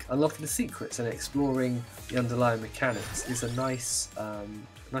think unlocking the secrets and exploring the underlying mechanics is a nice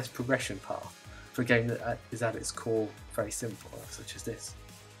progression path for a game that is at its core very simple, such as this.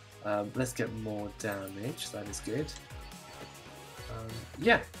 Let's get more damage. That is good.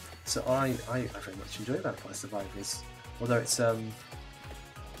 Yeah, so I very much enjoy Vampire Survivors, although it's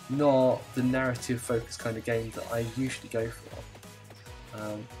not the narrative focused kind of game that I usually go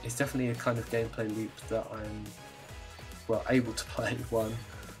for. It's definitely a kind of gameplay loop that I'm able to play one,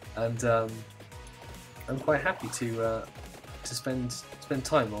 and I'm quite happy to spend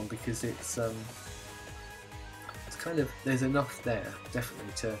time on, because it's kind of, there's enough there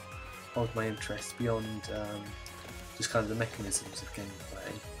definitely to hold my interest beyond just kind of the mechanisms of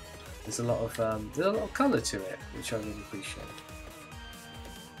gameplay. There's a lot of colour to it, which I really appreciate.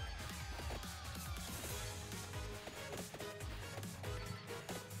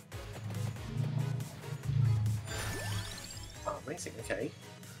 Oh, amazing! Okay,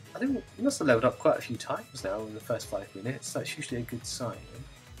 I think we must have leveled up quite a few times now in the first 5 minutes. That's usually a good sign.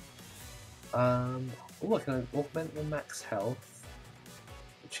 Oh, I can augment the max health,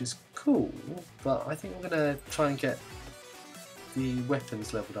 which is cool, but I think I'm going to try and get the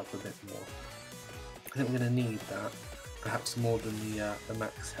weapons leveled up a bit more. I think I'm going to need that, perhaps more than the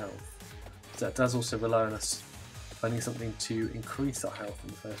max health. So that does also rely on us finding something to increase our health in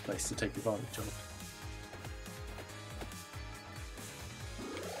the first place to take advantage of.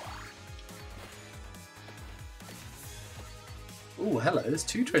 Oh, hello, there's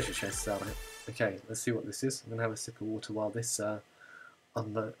 2 treasure chests out here. Okay, let's see what this is. I'm going to have a sip of water while this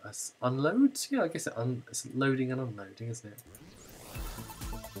unloads? Yeah, I guess it's loading and unloading, isn't it?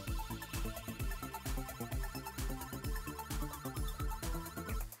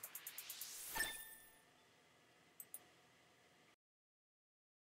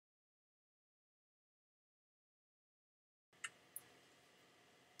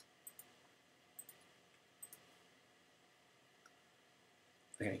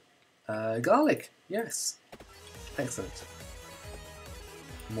 Okay. Garlic, yes. Excellent.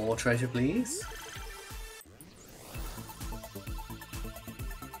 More treasure, please.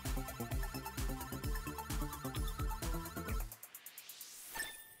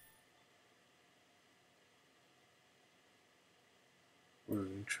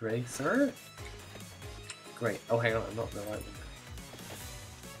 Rune tracer. Great. Oh, hang on, I'm not the right one.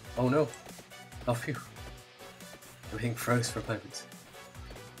 Oh no. Oh, phew. Everything froze for a moment.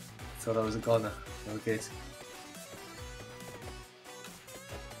 Thought I was a goner. No good.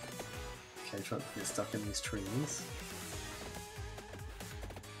 Okay, trying to get stuck in these trees.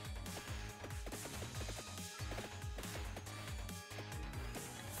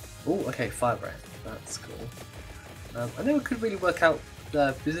 Oh, okay, fire breath. That's cool. I never could really work out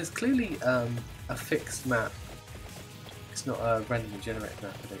because there's clearly a fixed map. It's not a randomly generated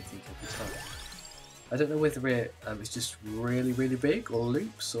map, I don't think, every time. I don't know whether it's just really, really big, or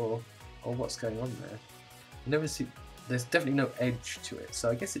loops, or what's going on there. I never see. There's definitely no edge to it, so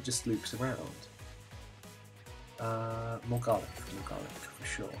I guess it just loops around. More garlic for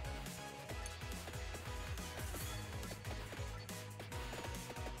sure.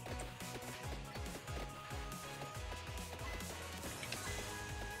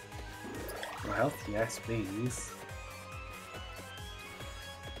 More health, yes, please.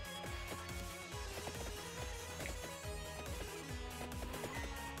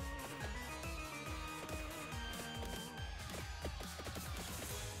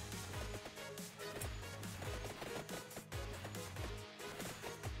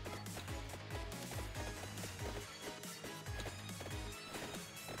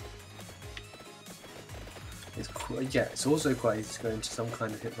 It's also quite easy to go into some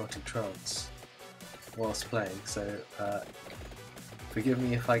kind of hypnotic trance whilst playing, so forgive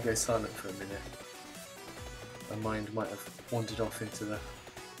me if I go silent for a minute. My mind might have wandered off into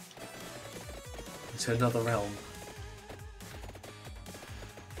another realm.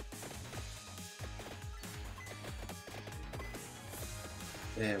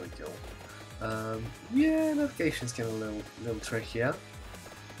 There we go. Yeah, navigation's getting a little trickier.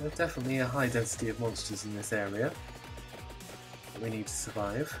 There's definitely a high density of monsters in this area that we need to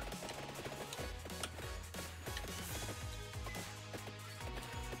survive.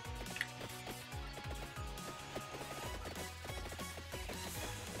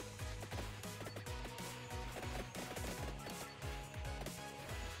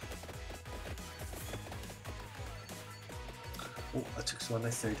 Oh, I took some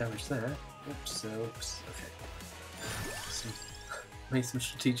unnecessary damage there. Oops, oops, okay. Made some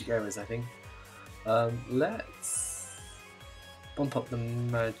strategic errors, I think. Let's bump up the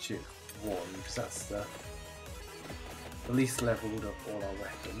magic wand, because that's the least leveled of all our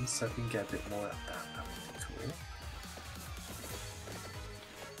weapons, so if we can get a bit more at that, that would be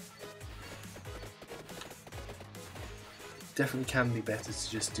cool. definitely can be better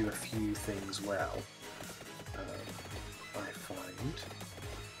to just do a few things well. I find.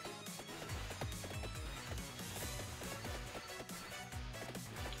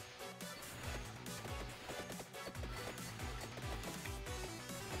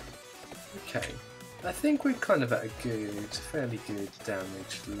 Okay, I think we're kind of at a fairly good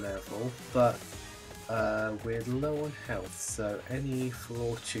damage level, but we're low on health, so any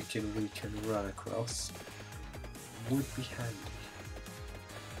floor chicken we can run across would be handy.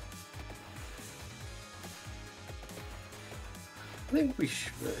 I think we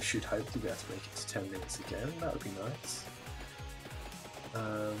should hopefully be able to make it to 10 minutes again, that would be nice.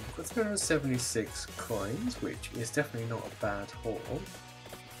 We've got 376 coins, which is definitely not a bad haul.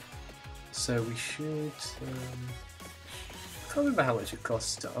 So we should... I can't remember how much it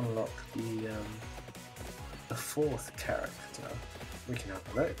costs to unlock the fourth character. We can have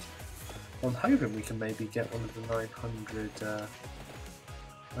a look. I'm hoping we can maybe get one of the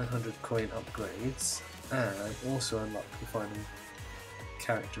 900 coin upgrades and also unlock the final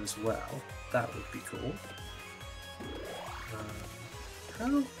character as well. That would be cool. How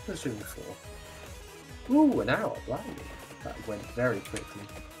long was it for? Ooh, an hour, blimey. That went very quickly.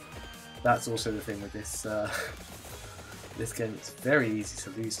 That's also the thing with this this game, it's very easy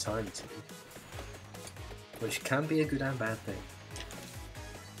to lose time to, which can be a good and bad thing.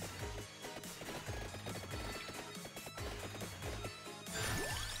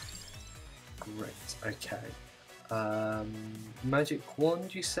 Great, okay. Magic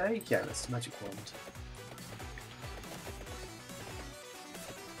wand, you say? Yeah, that's the magic wand.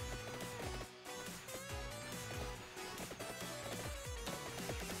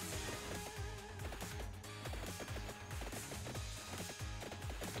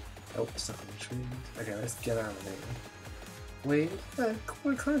 Oh, stuck on the trees. Okay, let's get out of here. We're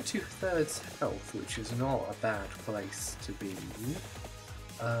kind of 2/3 health, which is not a bad place to be.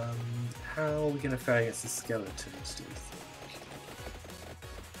 How are we going to fare against the skeletons, do you think?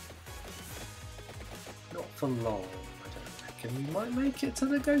 Not for long, I don't reckon. We might make it to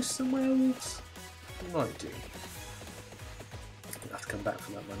the ghosts and werewolves. We might do. I'll have to come back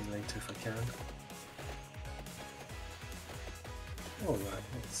for that money later if I can. Alright,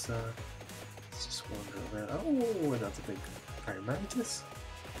 let's just wander around. Oh, another big praying mantis.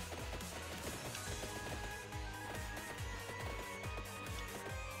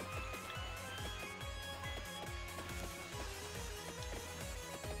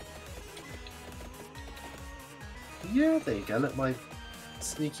 Yeah, there you go. Let my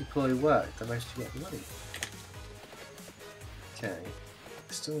sneaky ploy work. I managed to get the money. Okay,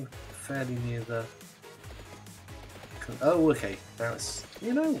 still fairly near the... Oh, okay. Now it's...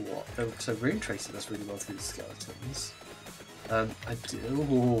 You know what? So Rune Tracer does really well through the skeletons. I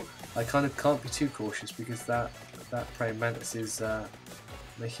do... I kind of can't be too cautious because that praying mantis is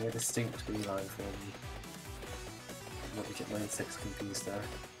making a distinct beeline for me. Let me get my insects confused there.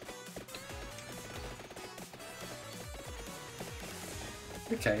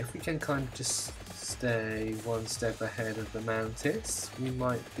 Okay, if we can kind of just stay one step ahead of the mantis, we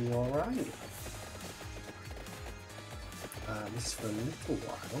might be alright. This is for a little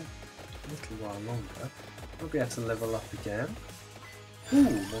while longer. We'll be able to level up again. Ooh,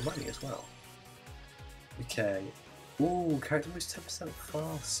 more money as well. Okay. Ooh, character moves 10%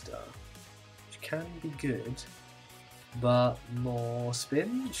 faster, which can be good. But more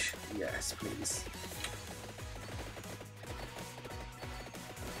spinach? Yes, please.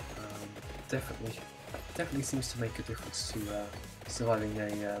 Definitely seems to make a difference to surviving a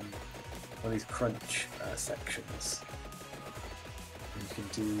one of these crunch sections. And you can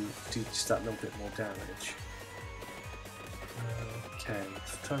do just that little bit more damage. Okay,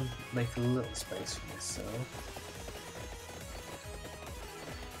 let's try and make a little space for myself.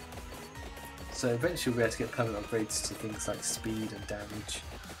 So eventually we'll be able to get permanent upgrades to things like speed and damage,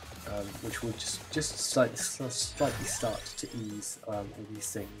 which will just slightly start to ease all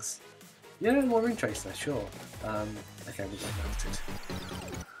these things. Yeah, more Rune Tracer, sure. Okay, we got melted.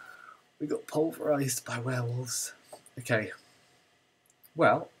 We got pulverized by werewolves. Okay.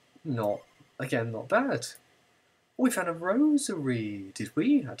 Well, not bad. Oh, we found a rosary. Did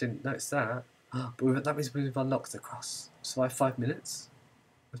we? I didn't notice that. But that means we've unlocked the cross. Survive 5 minutes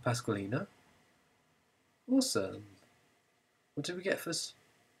with Pasqualina. Awesome. What did we get for...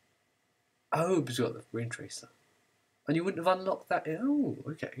 Oh, because we got the Rune Tracer. And you wouldn't have unlocked that... Oh,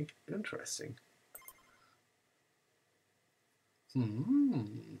 okay. Interesting.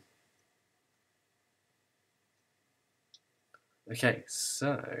 Okay,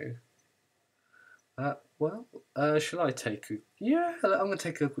 so... shall I take a... Yeah, I'm going to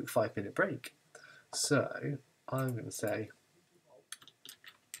take a quick 5-minute break. So, I'm going to say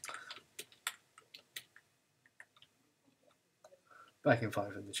back in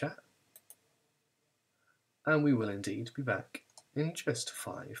 5 in the chat. And we will indeed be back in just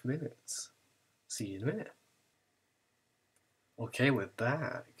 5 minutes. See you in a minute. Okay, we're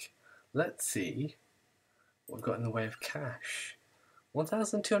back. Let's see what we've got in the way of cash.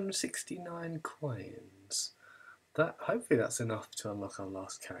 1,269 coins. Hopefully that's enough to unlock our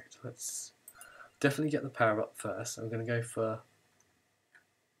last character. Let's definitely get the power up first. I'm going to go for...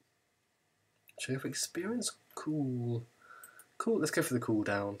 Should I go for experience? Cool. Cool, let's go for the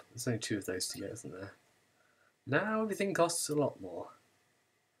cooldown. There's only 2 of those to get, isn't there? Now everything costs a lot more.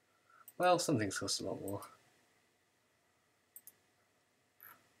 Well, some things cost a lot more.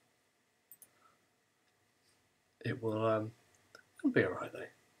 It'll be alright though.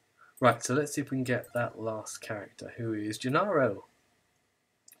 Right, so let's see if we can get that last character, who is Gennaro.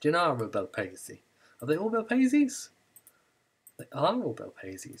 Gennaro Belpesi. Are they all Belpesis? They are all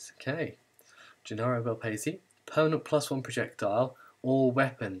Belpesis. Okay. Gennaro Belpesi. Permanent +1 projectile. All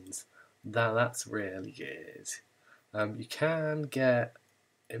weapons. That's really good. You can get...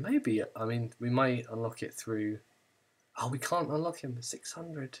 It may be... I mean, we might unlock it through... Oh, we can't unlock him.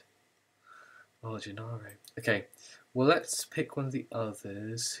 600. Oh, Gennaro. Okay. Well, let's pick one of the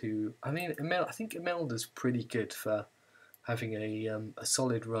others who... I mean, I think Imelda's pretty good for having a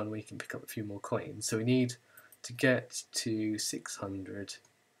solid run where you can pick up a few more coins. So we need to get to 600.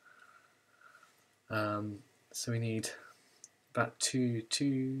 So we need about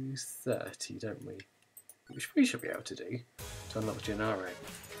 230, don't we? Which we should be able to do to unlock Gennaro.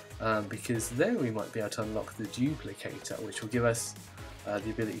 Because then we might be able to unlock the duplicator, which will give us the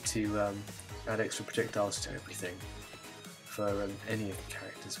ability to add extra projectiles to everything for any of the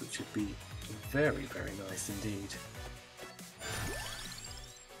characters, which would be very, very nice indeed.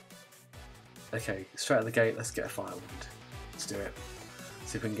 Okay, straight out of the gate, let's get a Firewind. Let's do it.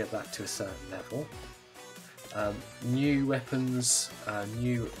 See if we can get that to a certain level. New weapons,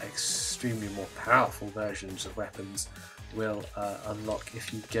 new extremely more powerful versions of weapons will unlock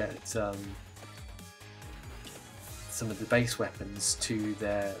if you get some of the base weapons to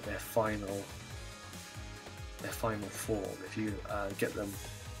their final form. If you get them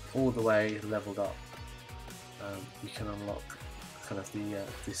all the way leveled up, you can unlock kind of the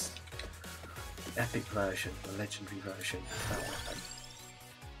this epic version, the legendary version of that weapon.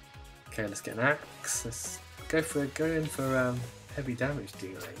 Okay, let's get an axe. Let's go in for heavy damage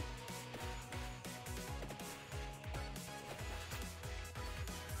dealing.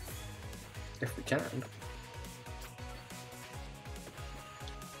 If we can.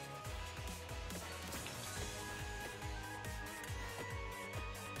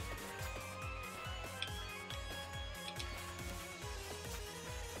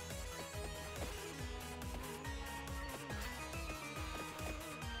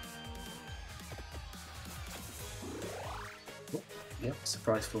 Yep,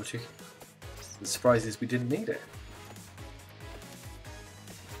 surprise floor chicken. The surprise is we didn't need it.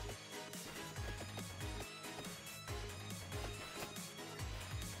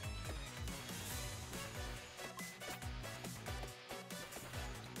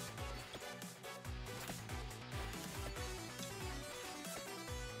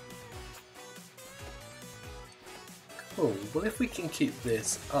 Cool. Well, if we can keep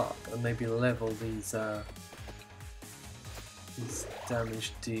this up and maybe level these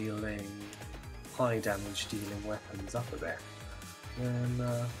damage dealing, high damage dealing weapons up a bit, then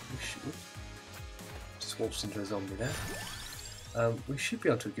we should. Just waltzed into a zombie there. We should be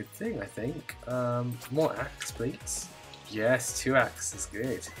onto a good thing, I think. More axe, please. Yes, 2 axes,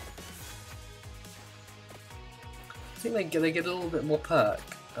 good. I think they get a little bit more perk,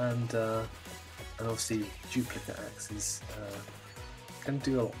 and obviously duplicate axes can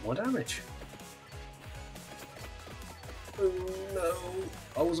do a lot more damage. Oh no,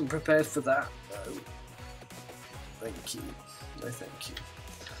 I wasn't prepared for that. No. Thank you. No, thank you.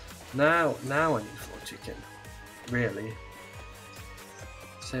 Now I need floor chicken. Really.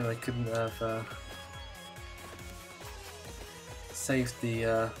 Shame I couldn't have saved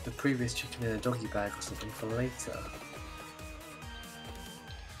the previous chicken in a doggy bag or something for later.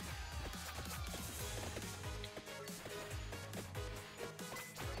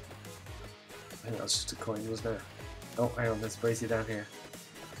 I think that was just a coin, wasn't it? Oh, hang on, there's brazier down here.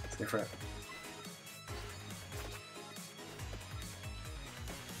 Let's go for it.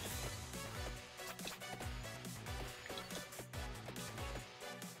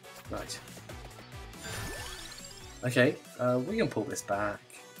 Right. Okay, we can pull this back.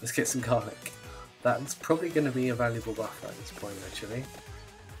 Let's get some garlic. That's probably going to be a valuable buffer at this point, actually.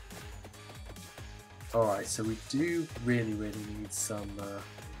 Alright, so we do really need some...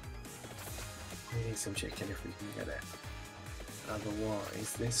 we need some chicken if we can get it.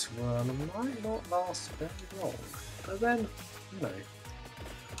 Otherwise, this run might not last very long. But then, you know,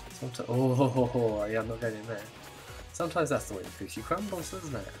 sometimes. Oh, yeah, I'm not going in there. Sometimes that's the way the cookie crumbles,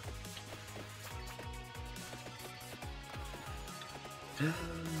 isn't it?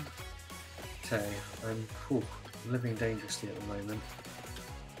 Okay, I'm living dangerously at the moment.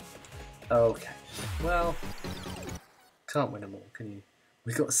 Okay, well, can't win them all, can you?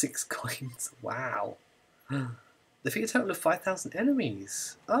 We got 6 coins. Wow. Defeat a total of 5,000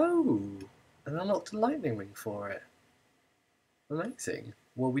 enemies. Oh, and unlocked a lightning ring for it. Amazing.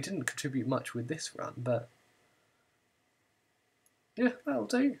 Well, we didn't contribute much with this run, but yeah, that'll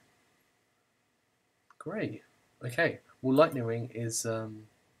do. Great. Okay. Well, lightning ring is.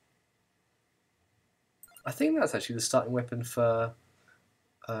 I think that's actually the starting weapon for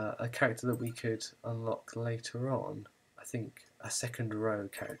a character that we could unlock later on. I think a second row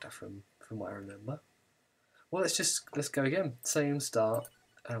character from what I remember. Well, let's go again. Same start,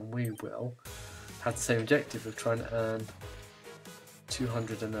 and we will have the same objective of trying to earn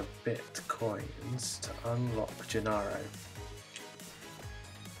 200 and a bit coins to unlock Gennaro.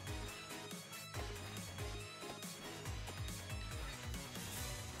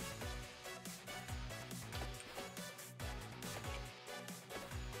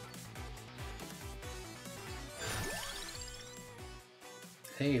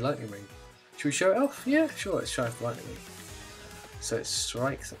 Hey, lightning ring. Should we show it off? Yeah, sure, let's show off the lightning ring. So it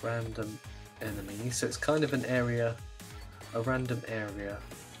strikes at random enemies, so it's kind of a random area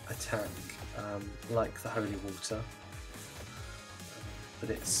attack, like the holy water. But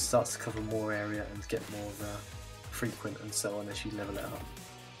it starts to cover more area and get more frequent and so on as you level it up.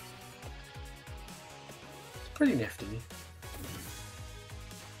 It's pretty nifty.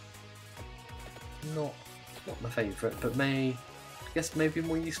 Not my favourite, but I guess maybe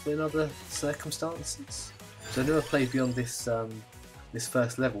more useful in other circumstances. So I've never played beyond this this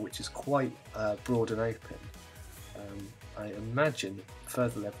first level, which is quite broad and open. I imagine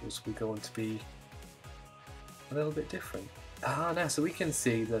further levels will go on to be a little bit different. Now so we can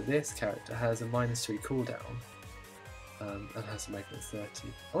see that this character has a -3 cooldown and has a magnet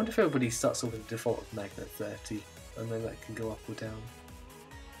 30. I wonder if everybody starts off with the default of magnet 30 and then that can go up or down.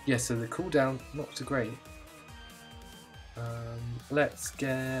 Yeah, so the cooldown, not so great. Let's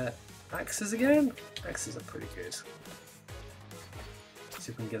get axes again. Axes are pretty good.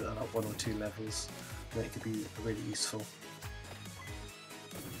 See if we can get that up 1 or 2 levels. That could be really useful.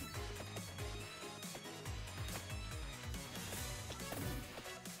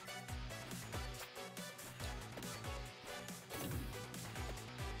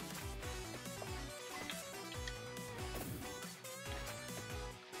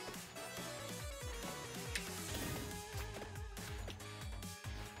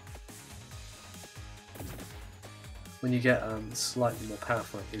 When you get slightly more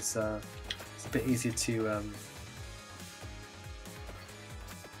powerful, it's a bit easier to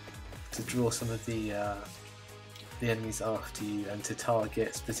draw some of the enemies after you and to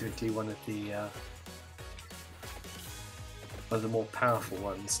target specifically one of the more powerful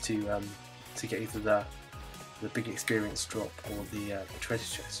ones to get either the big experience drop or the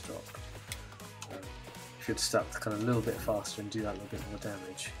treasure chest drop. If you're just up kind of a little bit faster and do that little bit more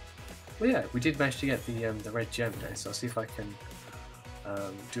damage. Well, yeah, we did manage to get the red gem there, so I'll see if I can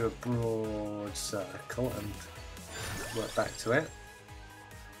do a broad circle and work back to it.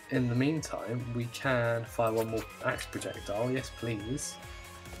 In the meantime, we can fire one more axe projectile. Yes, please.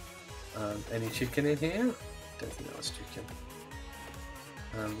 Any chicken in here? Don't think that was chicken.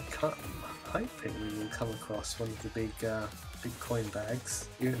 I'm hoping we will come across one of the big coin bags.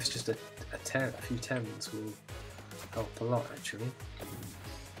 Even if it's just a few tens will help a lot, actually.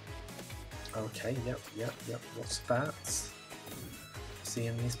 Okay, yep, lots of bats.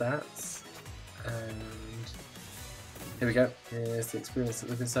 Seeing these bats. And here we go. Here's the experience that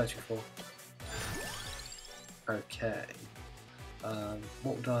we've been searching for. Okay.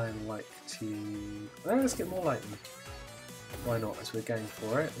 What would I like to... Well, let's get more lightning. Why not, as we're going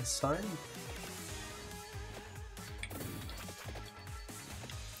for it this time.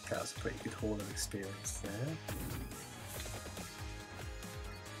 Okay, that was a pretty good haul of experience there.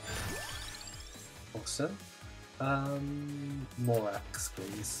 Awesome. More axe,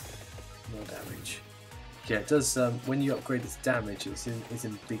 please. More damage. Yeah, it does. When you upgrade its damage, it's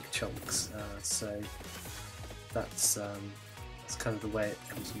in big chunks. So that's kind of the way it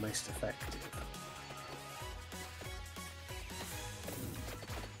becomes most effective.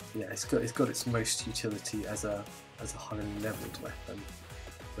 Yeah, it's got its most utility as a highly leveled weapon.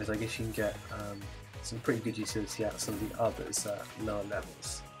 Whereas I guess you can get some pretty good utility out of some of the others at lower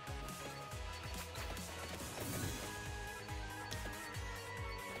levels.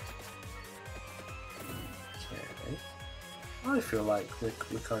 I feel like we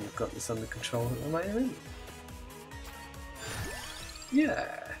kind of got this under control at the moment.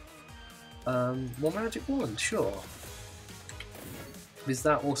 Yeah. More magic wand, sure. Is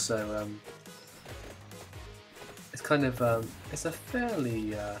that also it's kind of it's a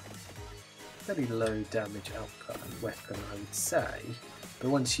fairly low damage output weapon, I would say. But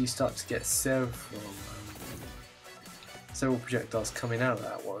once you start to get several projectiles coming out of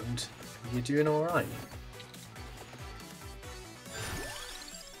that wand, you're doing all right.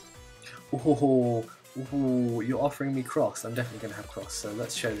 Ooh, you're offering me cross. I'm definitely going to have cross, so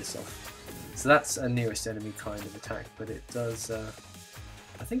let's show this off. So that's a nearest enemy kind of attack, but it does,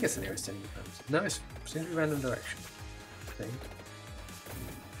 I think it's a nearest enemy kind of. No, it seems to be random direction, I think.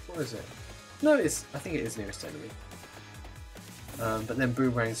 What is it? No, I think it is nearest enemy. But then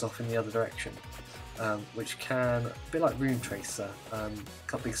boomerangs off in the other direction, which can, a bit like Rune Tracer,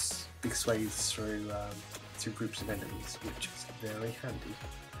 cut big swathes through groups of enemies, which is very handy.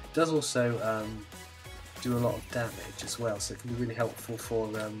 It does also do a lot of damage as well, so it can be really helpful for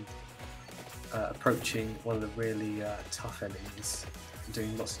approaching one of the really tough enemies and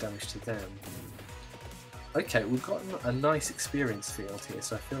doing lots of damage to them. Okay, we've got a nice experience field here,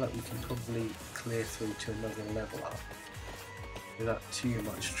 so I feel like we can probably clear through to another level up without too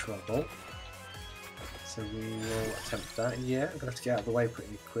much trouble. So we will attempt that. Yeah, I'm going to have to get out of the way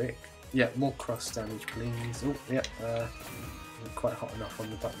pretty quick. Yeah, more cross damage please. Oh, yeah, not quite hot enough on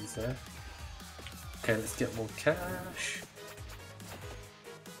the buttons there. Okay, let's get more cash.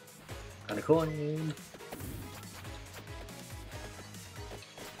 And a coin.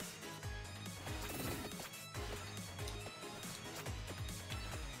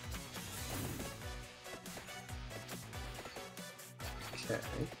 Okay.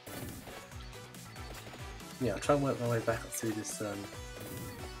 Yeah, I'll try and work my way back up through this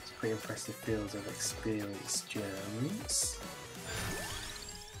pretty impressive fields of experience gems.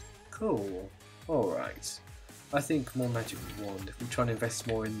 Cool. Alright. I think more magic wand. If we try and invest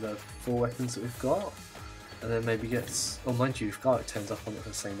more in the 4 weapons that we've got, and then maybe get... Oh, mind you, if Garlic turns up, I'm not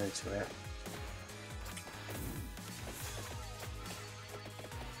going to say no to it.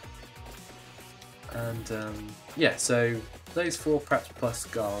 And yeah, so those 4 perhaps plus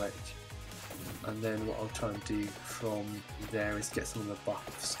Garlic. And then what I'll try and do from there is get some of the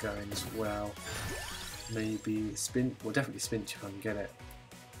buffs going as well. Maybe spin, well definitely spinch if I can get it.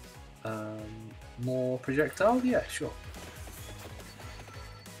 More projectile? Yeah, sure.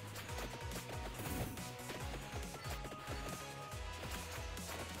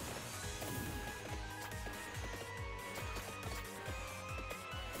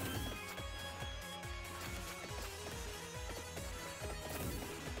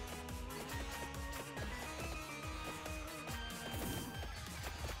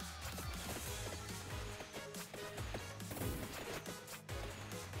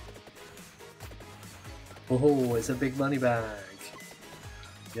 Oh, it's a big money bag.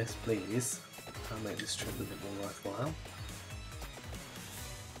 Yes, please. I'll make this trip a bit more worthwhile.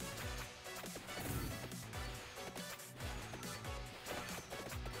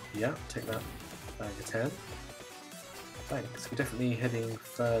 Yeah, take that bag of 10. Thanks. We're definitely heading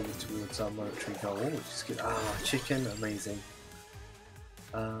further towards our monetary goal, which is good. Ah, chicken, amazing.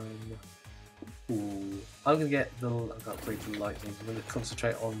 Ooh, I'm gonna get the. I'm gonna upgrade the lightning. I'm gonna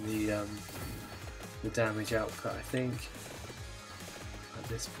concentrate on the damage output, I think, at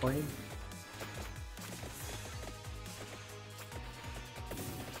this point.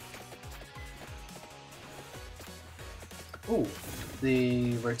 Oh,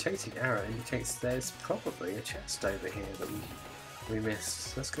 the rotating arrow indicates there's probably a chest over here that we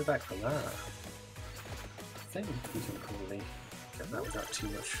missed. Let's go back for that. I think we can probably get that without too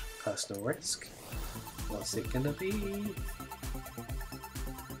much personal risk. What's it gonna be?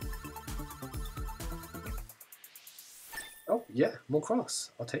 Oh, yeah, more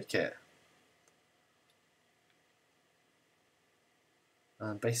cross. I'll take it.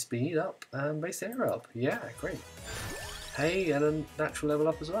 Base speed up and base air up. Yeah, great. Hey, and a natural level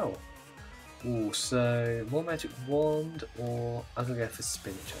up as well. Ooh, so more magic wand, or I'm going to go for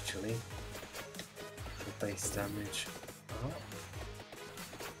spinach actually. For base damage up.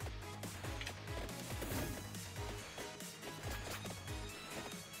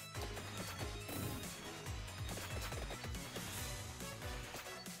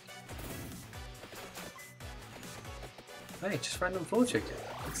 Hey, just random floor chicken.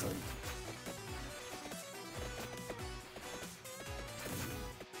 Excellent.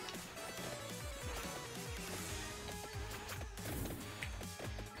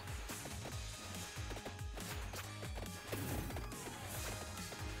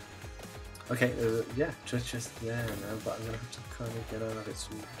 Okay, yeah, just there now, but I'm gonna have to kind of get out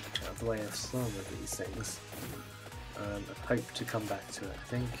of the way of some of these things. I hope to come back to it, I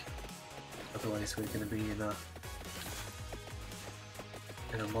think. Otherwise, we're going to be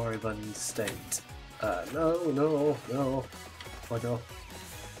in a moribund state. No, no, no! Oh no!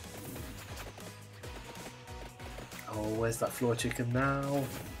 Oh, where's that floor chicken now?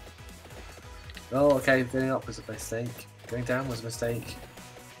 Oh, okay, going up was a mistake. Going down was a mistake.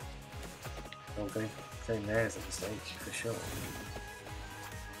 Oh, going there is a mistake, for sure.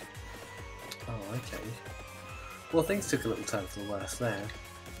 Oh, okay. Well, things took a little turn for the worse there.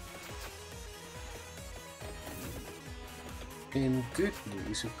 In good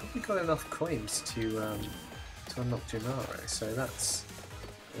news, we've probably got enough coins to unlock Gennaro, so that's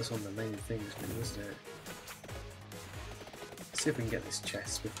one of the main things, really, isn't it? Let's see if we can get this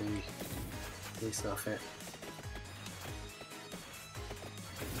chest before we stuff it.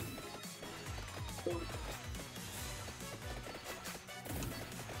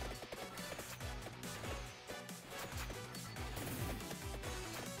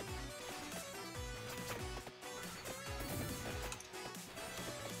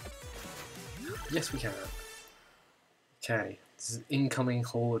 Yes, we can. Okay, this is an incoming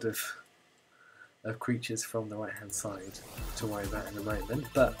horde of creatures from the right hand side to worry about in a moment,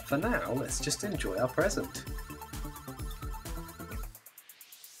 but for now, let's just enjoy our present.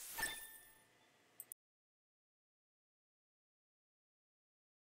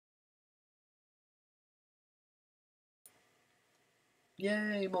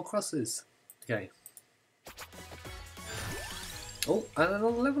 Yay, more crosses! Okay. Oh, and another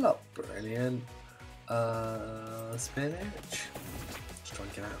level up. Brilliant. Spinach. Let's try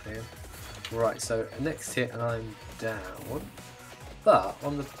and get out of here. Right, so next hit and I'm down. But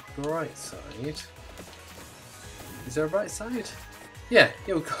on the bright side, is there a bright side? Yeah,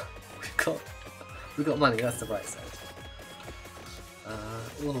 we've got money. That's the bright side.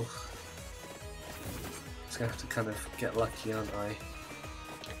 Ooh. Just gonna have to kind of get lucky, aren't I?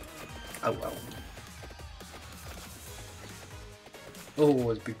 Oh well. Oh,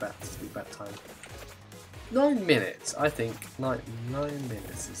 it's big bat. It's big bat time. 9 minutes. I think 9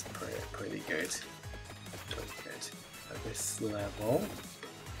 minutes is pretty good. Pretty good at this level.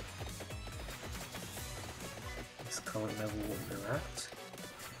 This current level what we're at.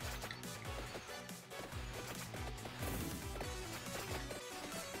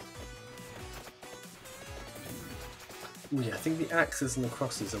 Ooh, yeah, I think the axes and the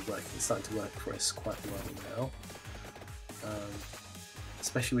crosses are working. It's starting to work for us quite well now.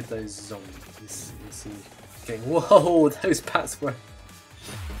 Especially with those zombies. You see, getting whoa! Those bats were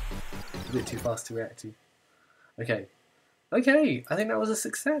a bit too fast to react to. Okay, okay. I think that was a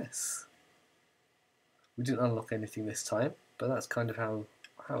success. We didn't unlock anything this time, but that's kind of how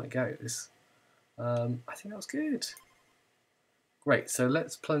it goes. I think that was good. Great. So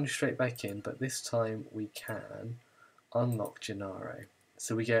let's plunge straight back in, but this time we can unlock Gennaro.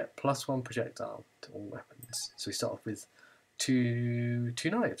 So we get +1 projectile to all weapons. So we start off with two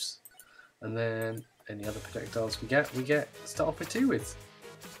knives, and then any other projectiles we get start off with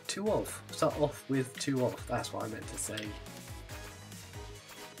start off with two of. That's what I meant to say.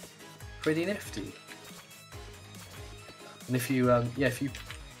 Pretty nifty. And if you if you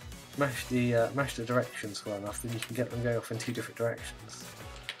mash the directions well enough, then you can get them going off in 2 different directions,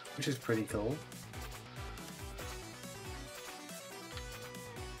 which is pretty cool.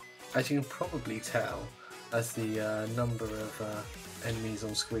 As you can probably tell, as the number of enemies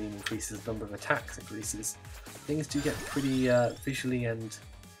on screen increases, the number of attacks increases, things do get pretty visually and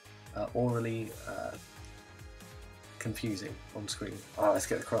orally confusing on screen. Oh, let's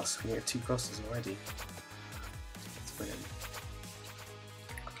get the cross. We get 2 crosses already. That's brilliant.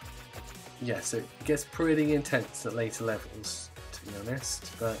 Yeah, so it gets pretty intense at later levels, to be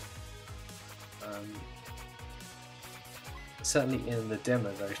honest, but certainly in the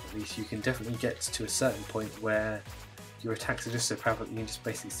demo version at least, you can definitely get to a certain point where your attacks are just so powerful that you can just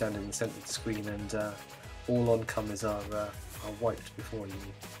basically stand in the centre of the screen and all oncomers are wiped before you.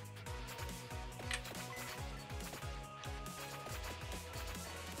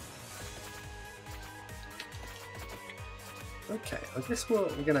 Okay, I guess we're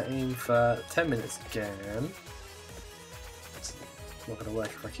going to aim for 10 minutes again. It's not going to work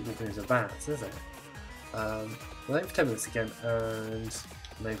if I keep looking into bats, is it? We'll aim for 10 minutes again and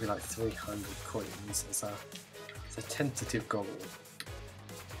maybe like 300 coins as a tentative goal.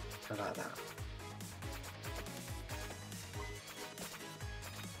 How about that?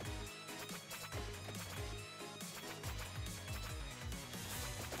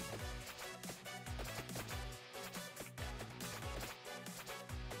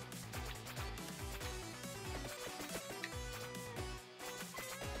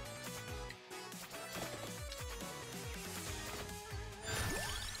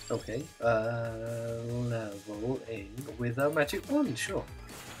 Okay, level in with a magic wand, sure.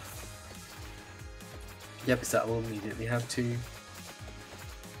 Yeah, because that will immediately have two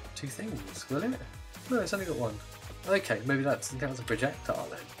things, will it? No, it's only got one. Okay, maybe that doesn't count as a projectile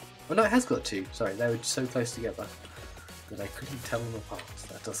then. Oh no, it has got two. Sorry, they were so close together that I couldn't tell them apart.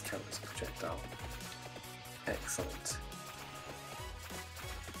 That does count as a projectile. Excellent.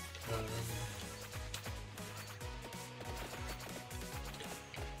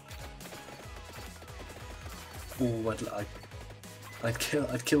 Oh,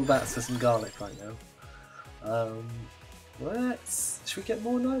 I'd kill bats for some garlic right now. Should we get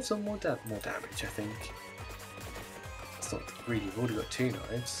more knives or more damage? I think. It's not greedy. We've already got 2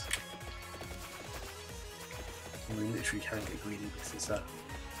 knives. And we literally can get greedy because it's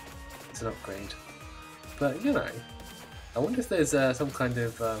an upgrade. But you know, I wonder if there's some kind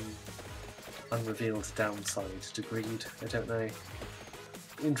of unrevealed downside to greed. I don't know.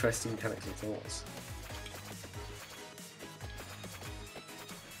 Interesting mechanical thoughts.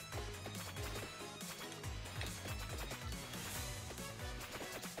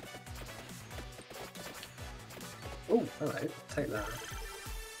 Oh, hello. Take that.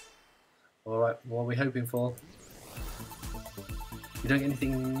 Alright, what are we hoping for? You don't get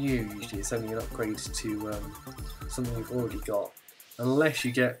anything new usually, it's only an upgrade to something you've already got. Unless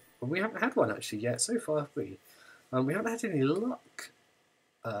you get... Well, we haven't had one actually yet, so far have we? We haven't had any luck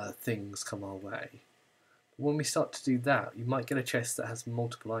things come our way. When we start to do that, you might get a chest that has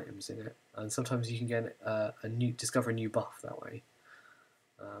multiple items in it, and sometimes you can get discover a new buff that way.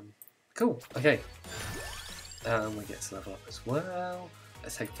 Cool, okay. We get to level up as well.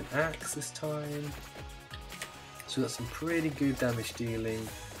 Let's take an axe this time. So we've got some pretty good damage dealing.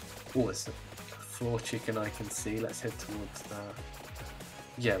 Oh, there's a floor chicken I can see. Let's head towards that.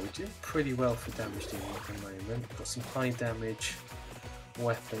 Yeah, we do pretty well for damage dealing at the moment. We've got some high damage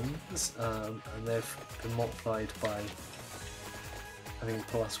weapons, and they've been multiplied by having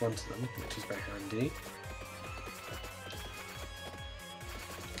 +1 to them, which is very handy.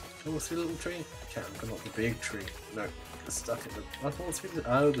 Oh, through the little tree? Can, but not the big tree. No, it's stuck at the... I thought through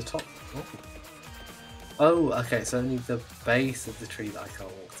the... Oh, the top. Oh, okay, it's only the base of the tree that I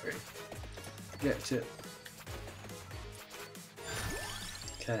can't walk through. Get it.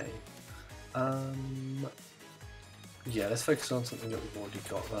 Okay. Yeah, let's focus on something that we've already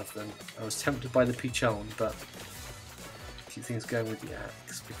got rather than... I was tempted by the Pichon, but keep things going with the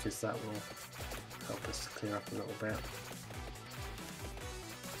axe because that will help us to clear up a little bit.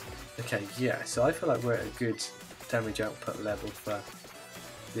 Okay, yeah, so I feel like we're at a good damage output level for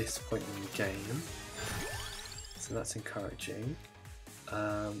this point in the game. So that's encouraging.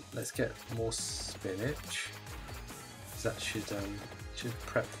 Let's get more spinach. That should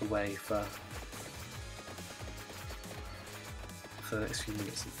prep the way for the next few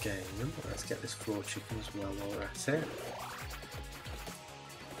minutes of game. Let's get this floor chicken as well while we're at it.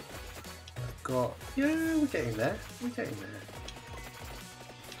 I've got... Yeah, we're getting there. We're getting there.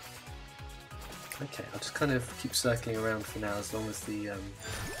 Okay, I'll just kind of keep circling around for now as long as the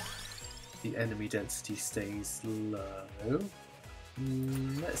enemy density stays low.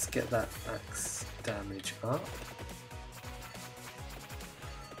 Let's get that axe damage up.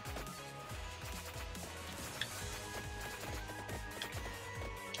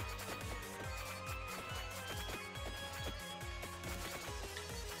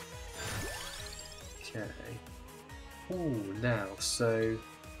 Okay. Ooh, now, so...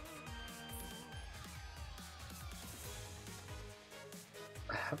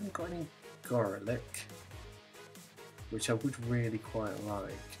 I haven't got any garlic, which I would really quite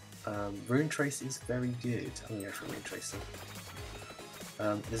like. Rune Trace is very good. I'm going to go for Rune Trace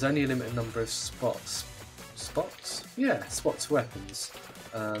then. There's only a limited number of spots. Spots? Yeah, spots weapons.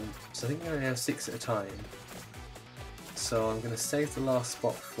 So I think I only have 6 at a time. So I'm going to save the last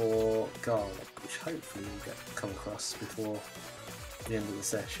spot for garlic, which hopefully we'll come across before the end of the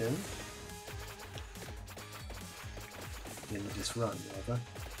session. The end of this run, rather.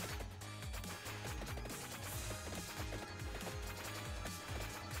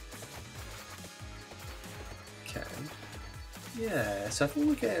 Okay. Yeah, so I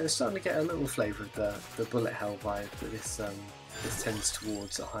think we're starting to get a little flavour of the bullet hell vibe that this tends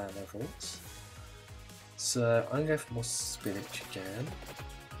towards at higher levels. So I'm going to go for more spinach again.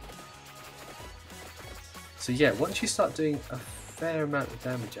 So yeah, once you start doing a fair amount of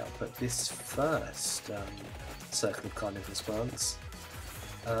damage output, this first circle of carnivorous plants,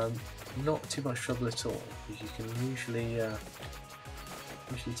 not too much trouble at all, because you can usually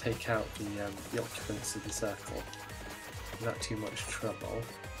take out the occupants of the circle without too much trouble.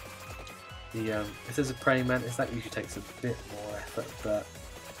 If there's a praying mantis, that usually takes a bit more effort, but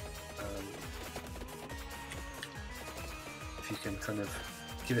If you can kind of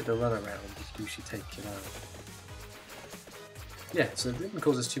give it the run around, you can usually take it out. Yeah, so it didn't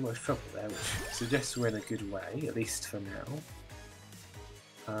cause us too much trouble there, which suggests we're in a good way, at least for now.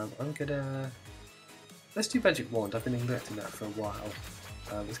 Let's do Magic Wand. I've been neglecting that for a while.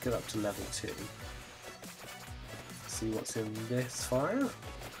 Let's get up to level 2. See what's in this fire.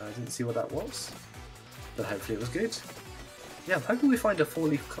 I didn't see what that was, but hopefully it was good. Yeah, I'm hoping we find a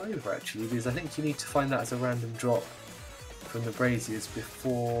 4-leaf clover actually, because I think you need to find that as a random drop from the braziers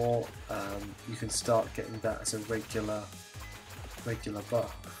before you can start getting that as a regular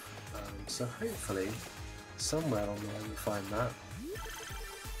buff. So hopefully somewhere along the way we'll find that.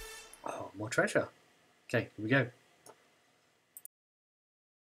 Oh, more treasure. Okay, here we go.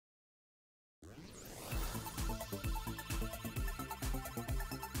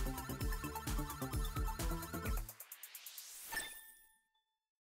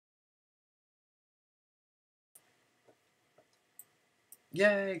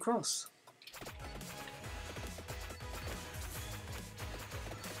 Yay, cross!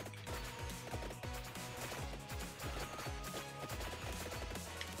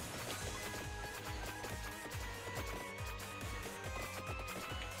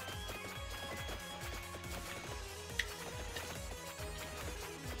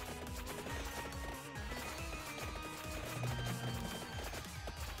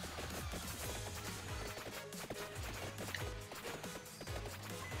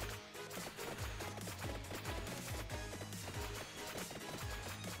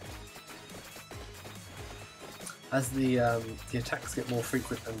 As the attacks get more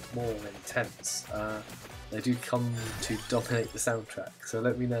frequent and more intense, they do come to dominate the soundtrack. So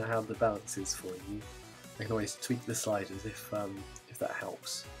let me know how the balance is for you. I can always tweak the sliders if that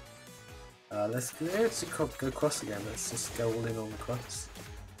helps. Let's go cross again. Let's just go all in on cross.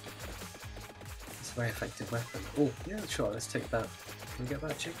 It's a very effective weapon. Oh yeah, sure. Let's take that. Can we get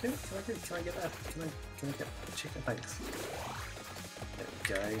that chicken? Can I get that? Can I get the chicken? Thanks.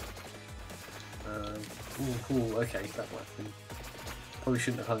 There we go. Okay, that weapon. Probably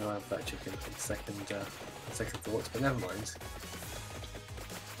shouldn't have hung around for that chicken on second thoughts, but never mind.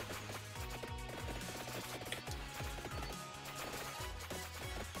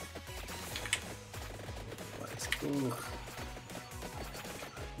 Right, ooh.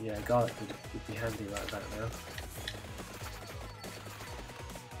 Yeah, garlic would be handy like that now.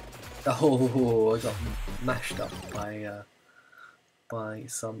 Oh, I got mashed up by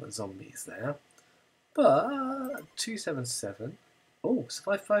some zombies there. But 277. Oh,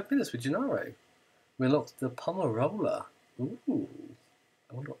 survived 5 minutes with Gennaro. We unlocked the Pomerola. Ooh,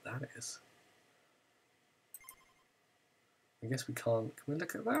 I wonder what that is. I guess we can't. Can we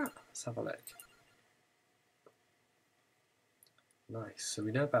look at that? Let's have a look. Nice. So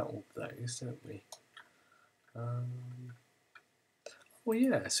we know about all those, don't we? Oh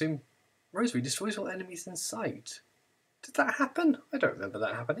yeah. So Rosary destroys all enemies in sight. Did that happen? I don't remember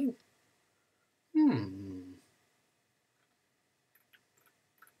that happening.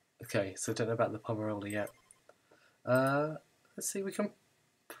 Okay, so I don't know about the Pomerola yet. Let's see, we can...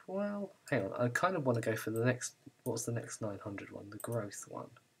 Well, hang on. I kind of want to go for the next... What's the next 900 one? The growth one.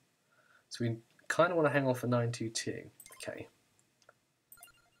 So we kind of want to hang on for 922. Okay.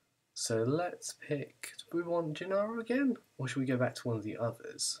 So let's pick... Do we want Gennaro again? Or should we go back to one of the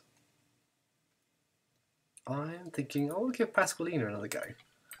others? I'm thinking... I want to give Pasqualina another go.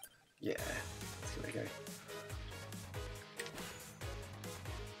 Yeah. Here we go.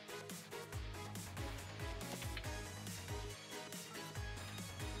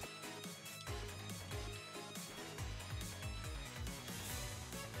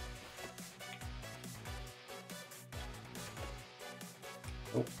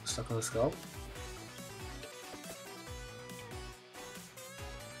 Oh, stuck on the skull.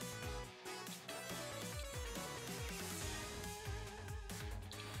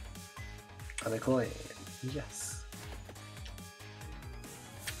 And a coin. Yes.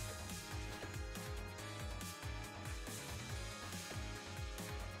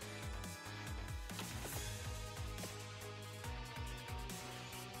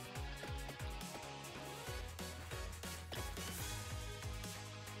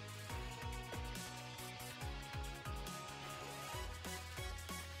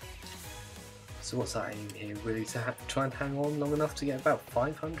 So what's our aim here? Really to try and hang on long enough to get about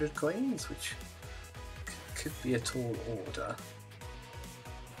 500 coins, which could be a tall order.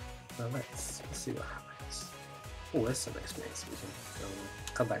 Now let's see what happens. Oh, there's some experience. We can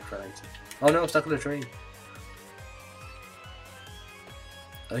come back for later. Oh no, I'm stuck on a tree.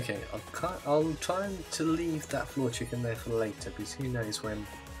 Okay, I'll try to leave that floor chicken there for later, because who knows when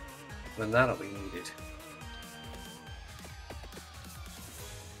when that'll be needed.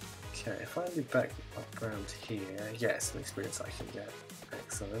 Okay, if I look back up around here, yeah, some experience I can get.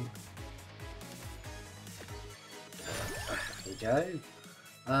 Excellent. There we go.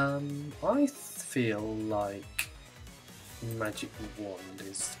 I feel like Magic Wand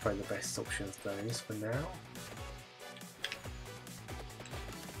is probably the best option of those for now.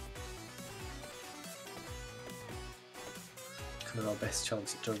 Kind of our best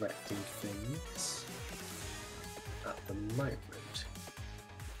chance at directing things at the moment.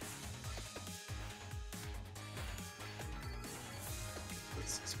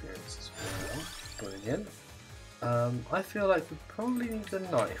 This experience as well. Brilliant. I feel like we probably need a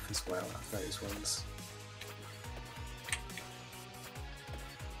knife as well, those ones.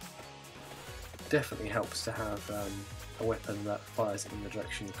 Definitely helps to have a weapon that fires in the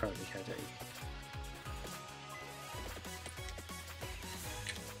direction you're currently heading.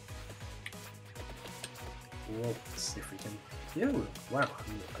 Well, let's see if we can. Yeah, wow,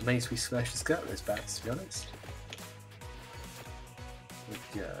 I'm amazed we smashed the skirt with those bats, to be honest. There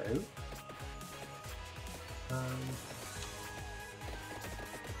we go.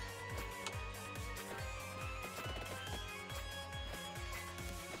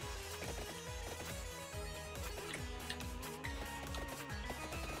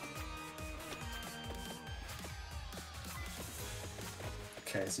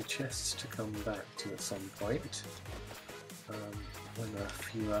 Okay, there's a chest to come back to at some point. When there are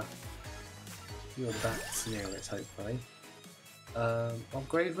fewer bats near it, hopefully.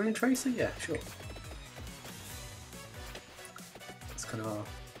 Upgrade Rune Tracer? Yeah, sure. That's kind of our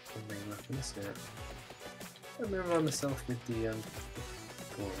main weapon, isn't it? Let me remind myself with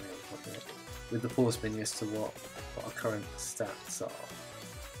the pause menu as to what our current stats are.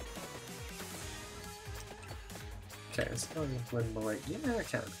 Okay, let's go and win my way. Yeah, I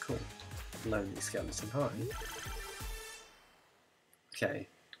can. Cool. Lonely skeleton. Hi. Okay,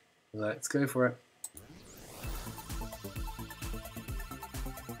 let's go for it.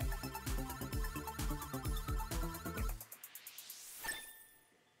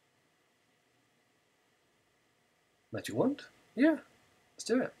 Magic Wand? Yeah, let's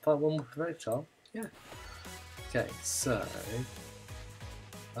do it. Part 1 with projectile. Yeah. Okay, so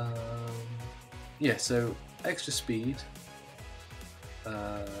yeah, so extra speed,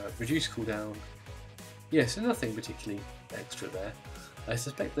 reduce cooldown. Yeah, so nothing particularly extra there. I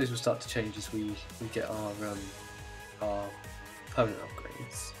suspect those will start to change as we get our permanent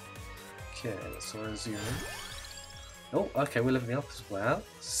upgrades. Okay, let's zoom in. Oh, okay, we're leveling up as well.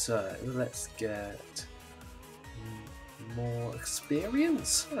 So let's get more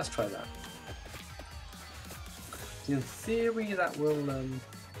experience. Let's try that. In theory, that will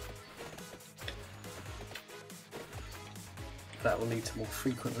lead to more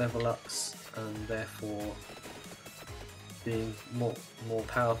frequent level ups and therefore being more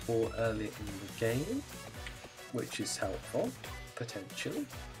powerful early in the game, which is helpful potentially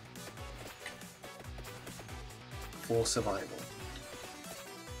for survival.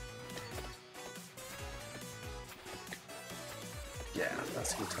 Yeah,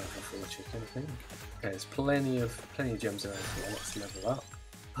 that's a good time for a chicken, I think. Okay, there's plenty of gems around here. Let's level up.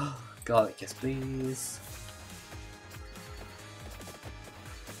 Garlic, yes please.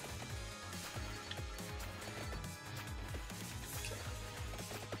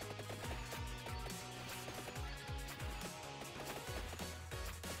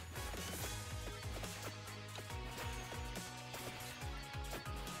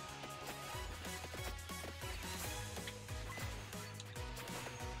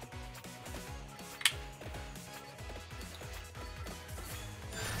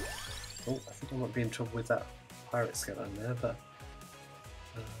 Oh, I think I might be in trouble with that pirate skeleton there, but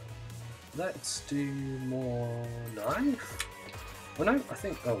let's do more knife. Well, no, I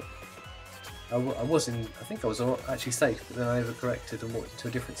think. Oh, I think I was actually safe, but then I overcorrected and walked into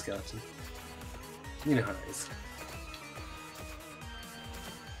a different skeleton. You know how it is.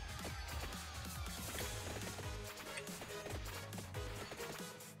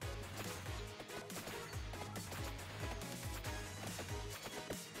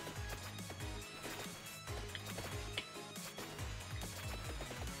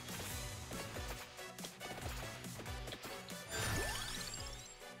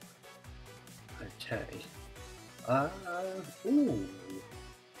 Okay. Ooh,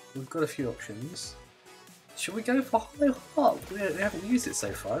 we've got a few options. Should we go for Hollow Heart? We haven't used it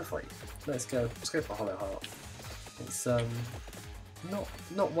so far, have we? Let's go for Hollow Heart. It's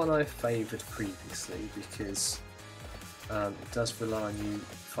not one I favoured previously because it does rely on you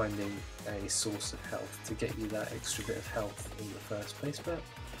finding a source of health to get you that extra bit of health in the first place, but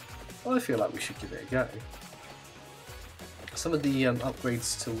Well, I feel like we should give it a go. Some of the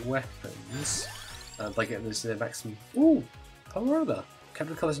upgrades to weapons, by getting those to their maximum... Ooh! Pomerola!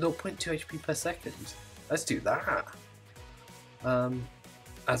 Captain recovers 0.2 HP per second. Let's do that!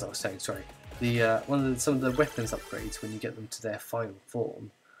 As I was saying, sorry. Some of the weapons upgrades, when you get them to their final form,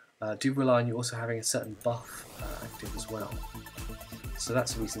 do rely on you also having a certain buff active as well. So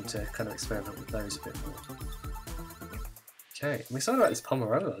that's a reason to kind of experiment with those a bit more. Okay, I'm excited about this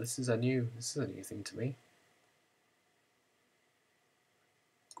Pomerola. This is a new thing to me.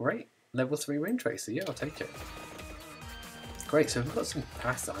 Great, level 3 Wind Tracer. Yeah, I'll take it. Great. So we've got some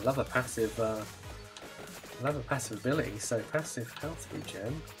passive. I love a passive. Ability. So passive health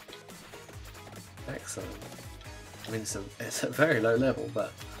regen. Excellent. I mean, it's a very low level,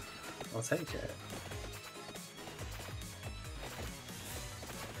 but I'll take it.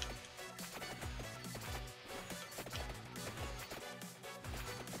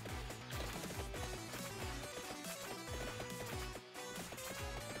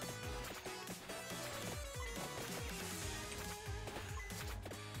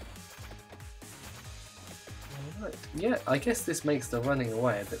 Right. Yeah, I guess this makes the running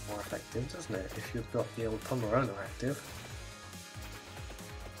away a bit more effective, doesn't it? If you've got the old Pomerola active.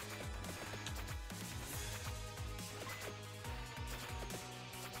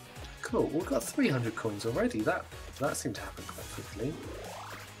 Cool, we've got 300 coins already. That seemed to happen quite quickly.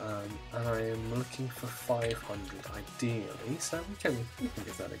 And I am looking for 500 ideally, so we can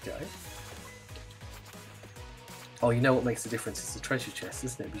give that a go. Oh, you know what makes the difference is the treasure chest,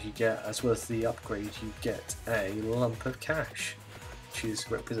 isn't it? Because you get, as well as the upgrade, you get a lump of cash, which is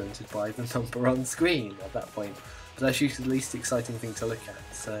represented by the number on screen at that point. But that's usually the least exciting thing to look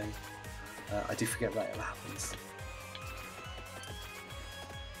at, so I do forget that ever happens.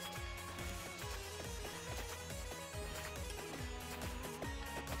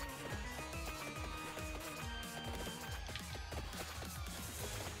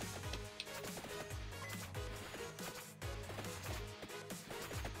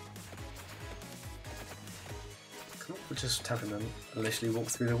 We're just having a leisurely walk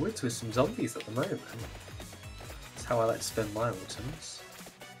through the woods with some zombies at the moment. That's how I like to spend my autumns.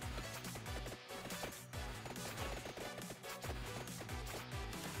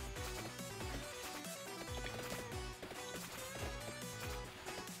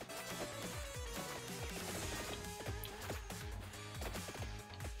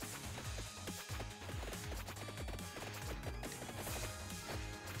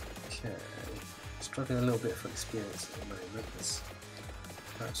 Okay. Struggling a little bit for experience at the moment. Let's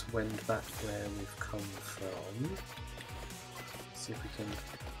perhaps wend back where we've come from. See if we can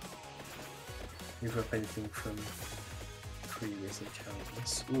move up anything from previous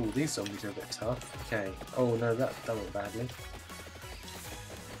encounters. Ooh, these zombies are a bit tough. Okay. Oh no, that went badly.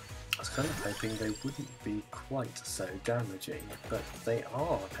 I was kind of hoping they wouldn't be quite so damaging, but they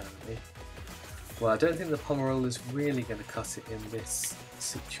are apparently. Well, I don't think the Pomerola is really going to cut it in this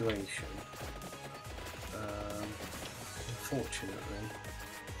situation. Unfortunately.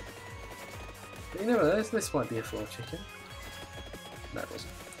 But you never know, this might be a floor chicken. No, it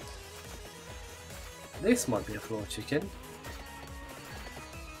wasn't. This might be a floor chicken.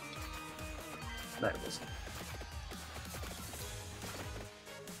 No, it wasn't.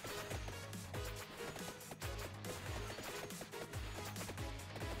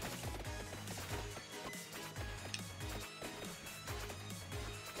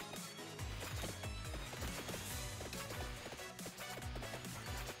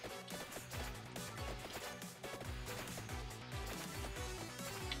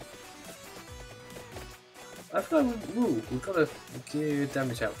 I feel like we've got a good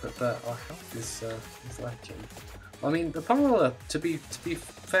damage output, but our health is lacking. I mean, the Pomerola, to be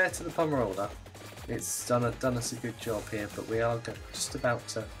fair to the Pomerola, it's done us a good job here, but we are just about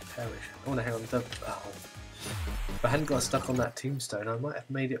to perish. Oh no, hang on. If I hadn't got stuck on that tombstone, I might have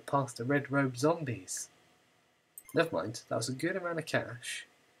made it past the red robe zombies. Never mind. That was a good amount of cash,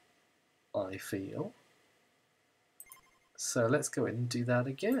 I feel. So let's go in and do that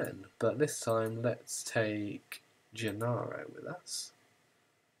again, but this time let's take Gennaro with us.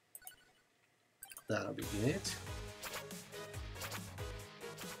 That'll be good.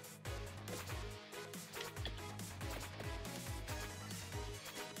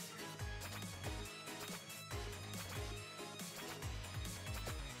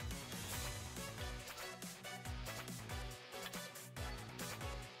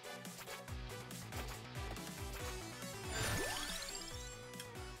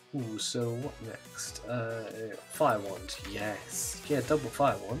 Ooh, so what next? Fire wand, yes. Yeah, double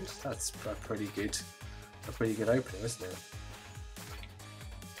fire wand. That's a pretty good opener, isn't it?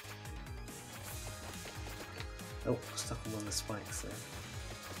 Oh, stuck on one of the spikes there.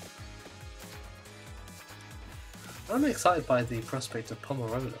 I'm excited by the prospect of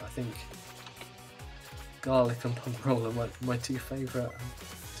Pomerola. I think garlic and Pomerola might be my two favourite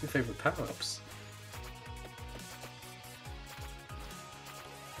power-ups.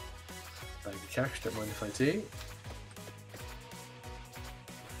 Bag of cash, don't mind if I do.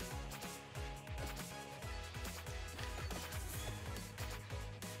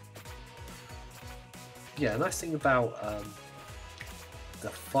 Yeah, nice thing about the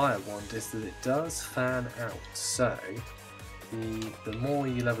fire wand is that it does fan out, so the more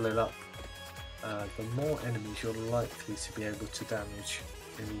you level it up, the more enemies you're likely to be able to damage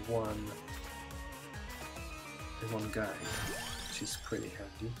in one go, which is pretty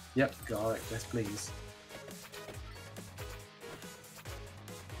handy. Yep, garlic, yes please.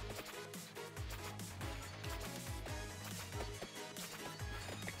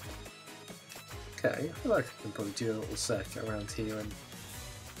 Okay, I feel like I can probably do a little circuit around here and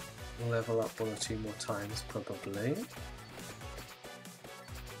level up one or two more times, probably.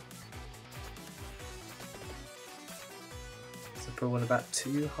 So probably about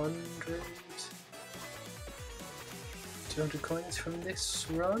 200 coins from this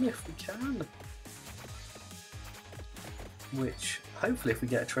run if we can. Which, hopefully if we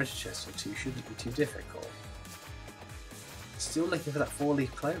get a treasure chest or two, shouldn't be too difficult. Still looking for that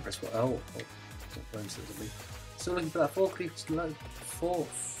 4-leaf clover as well. Still looking for that 4-leafed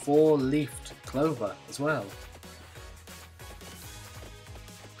clover as well.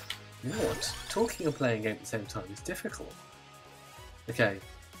 What? Talking and playing a game at the same time is difficult. Okay,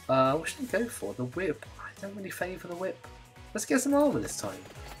 what should I go for? The whip. I don't really favour the whip. Let's get some armour this time.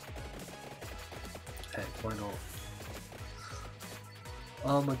 Heck, why not?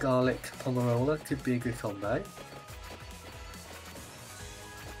 Armour, garlic, Pomerola could be a good combo.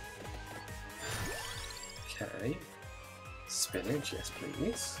 Okay. Spinach, yes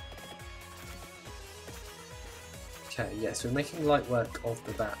please. Okay, yeah, so we're making light work of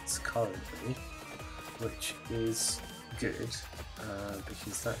the bats currently, which is good,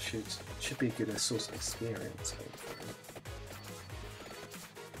 because that should be a good source of experience, hopefully,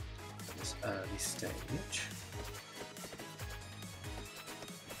 at this early stage.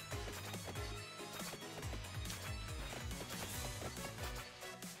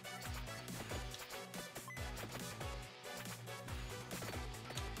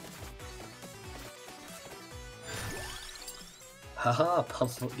 Haha,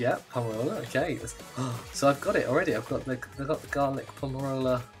 Pomerola, okay. So I've got it already, I've got the garlic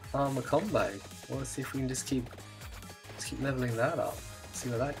Pomerola armor combo. Well, let's see if we can just keep leveling that up, see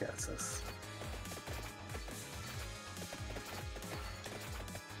where that gets us.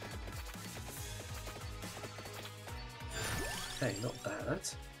 Okay, not bad.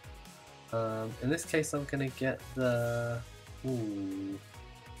 In this case I'm gonna get the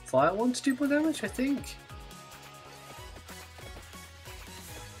fire wand to do more damage, I think.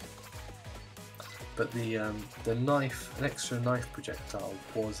 But the knife, an extra knife projectile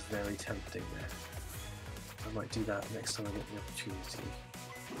was very tempting there. I might do that next time I get the opportunity.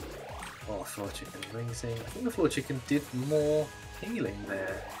 Oh, floor chicken, amazing. I think the floor chicken did more healing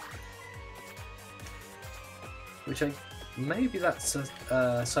there. Which maybe that's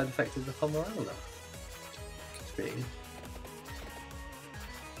a side effect of the Pomerola. Could be.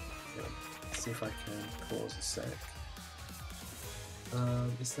 Yeah, let's see if I can pause a sec.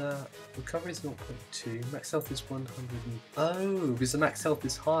 Is that recovery is 0.2, max health is 100 oh, because the max health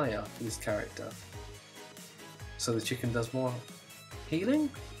is higher for this character. So the chicken does more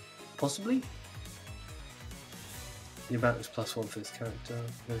healing? Possibly? The amount is +1 for this character.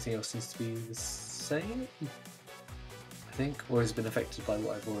 Everything else seems to be the same, I think, or has been affected by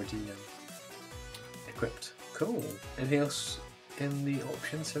what I've already equipped. Cool. Anything else in the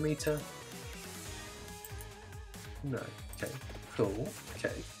options for me to... No. Okay. Cool.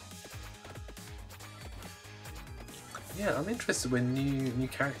 Okay. Yeah, I'm interested when new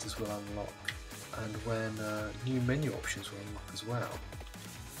characters will unlock and when new menu options will unlock as well.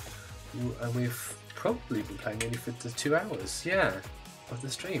 And we've probably been playing only for the 2 hours, yeah, of the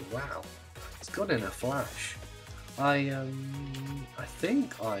stream. Wow, it's gone in a flash. I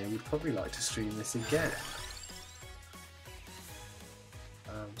think I would probably like to stream this again.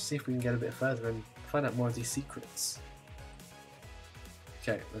 See if we can get a bit further and find out more of these secrets.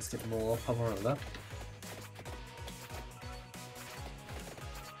 Okay, let's get more Pomerola.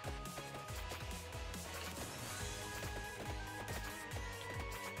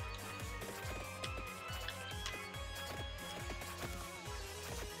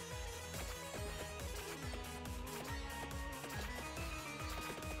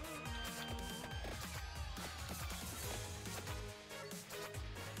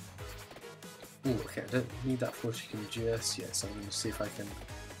 Oh, okay, I don't need that floor chicken just yet, so I'm going to see if I can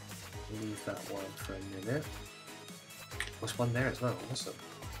leave that one for a minute. There's one there as well, awesome.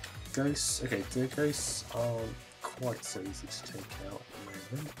 Ghosts, okay, the ghosts aren't quite so easy to take out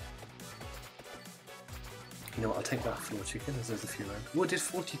at the moment. You know what, I'll take that floor chicken as there's a few around. Oh, it did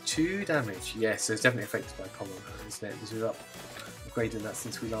 42 damage! Yes, so it's definitely affected by common, isn't it? Because we've upgraded that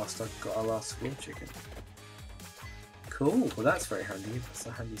since we last got our last floor chicken. Cool, well that's very handy. That's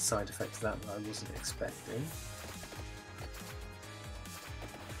a handy side effect to that I wasn't expecting.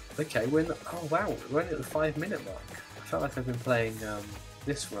 Okay, oh wow, we're only at the 5-minute mark. I felt like I've been playing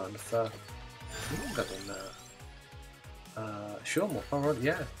this run for longer than that. Sure, more fun run,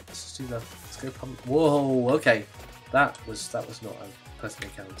 yeah. Let's just do let's go pump. Whoa, okay. That was not a pleasant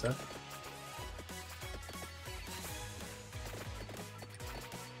encounter.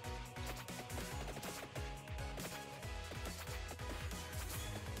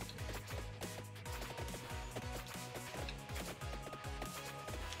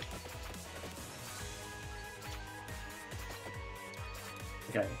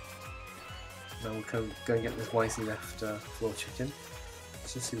 Okay, now we'll go and get this wisely left floor chicken.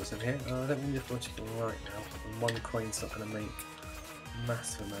 Let's just see what's in here. I don't need the floor chicken right now, and one coin's not going to make a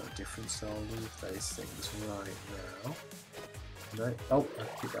massive amount of difference, so I'll leave those things right now. No, oh,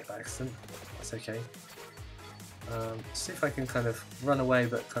 I keep that by accident. That's okay. See if I can kind of run away,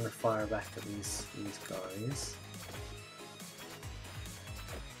 but kind of fire back at these guys.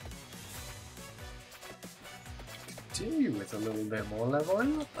 With a little bit more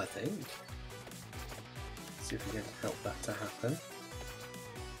leveling up, I think. See if we can help that to happen.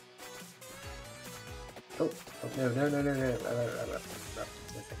 Oh no, no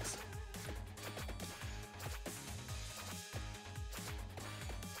thanks.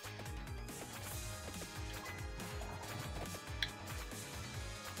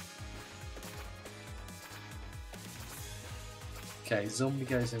 Okay, zombie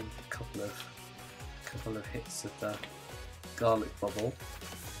goes in a couple of hits of the garlic bubble.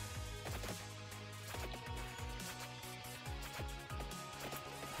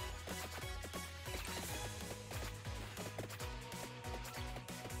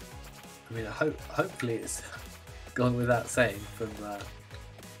 I mean, hopefully it's gone without saying from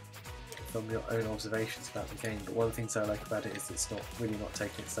your own observations about the game. But one of the things I like about it is it's really not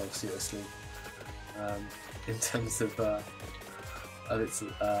taking itself seriously in terms of its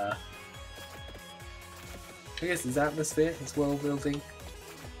I guess its atmosphere, its world building,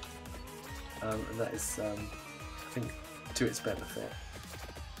 and that is, I think, to its benefit.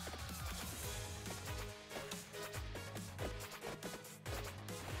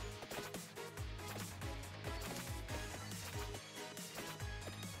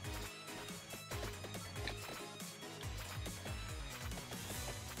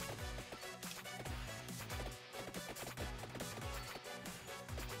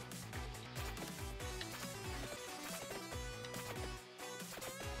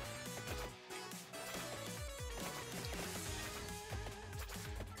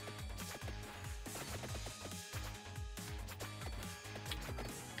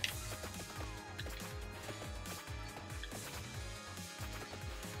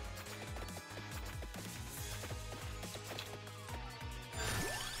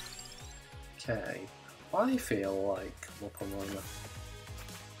 Okay, I feel like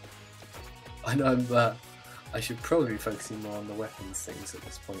I know I should probably be focusing more on the weapons things at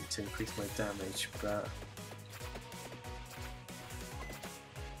this point to increase my damage, but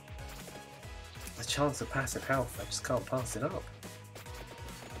the chance of passive health, I just can't pass it up.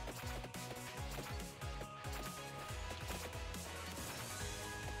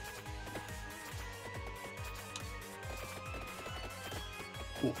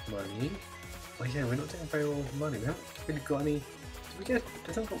 Oh, money. Oh yeah, we're not doing very well with money. We haven't really got any. I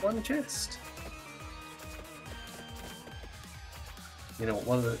haven't got one chest. You know,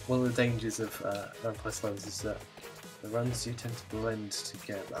 one of the dangers of Vampire Slums is that the runs do tend to blend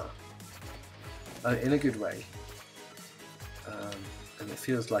together in a good way, and it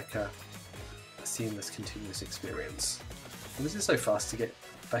feels like a seamless, continuous experience. And this is so fast to get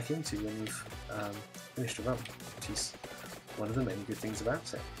back into when you've finished a run, which is one of the many good things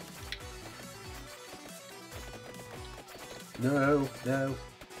about it. No, don't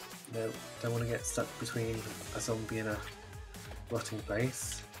want to get stuck between a zombie and a rotting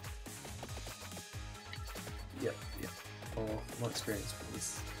place. Yep. Or more experience,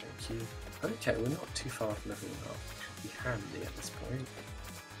 please. Thank you. Okay, we're not too far from leveling up. Should be handy at this point.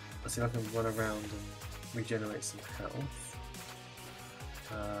 Let's see if I can run around and regenerate some health.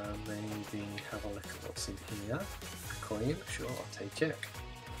 Maybe have a look at what's in here. A coin, sure, I'll take it.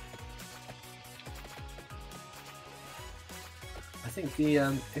 think the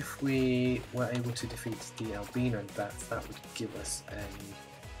if we were able to defeat the albino bats, that would give us a.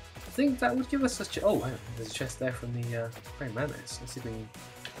 I think that would give us a. Oh wow, there's a chest there from the praying mantis. Let's see if we can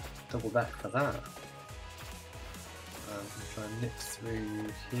double back for that. Try and nip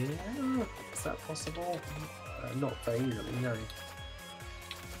through here. Is that possible? Not very easily, no.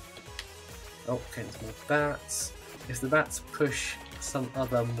 Oh, okay, there's more bats. If the bats push some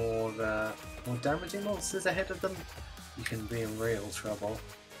other more damaging monsters ahead of them, you can be in real trouble.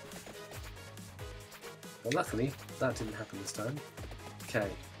 But luckily, that didn't happen this time. Okay,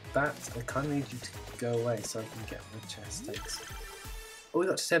 bats, I kind of need you to go away so I can get my chest. Thanks. Oh, we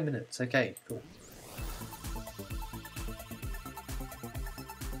got to 10 minutes. Okay, cool.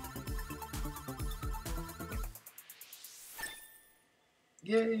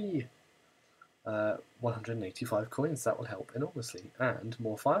 Yay! 185 coins, that will help enormously. And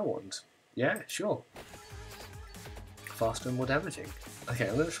more fire wands. Yeah, sure. Faster and more damaging. Okay,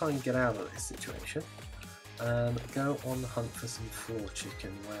 I'm going to try and get out of this situation. Go on the hunt for some floor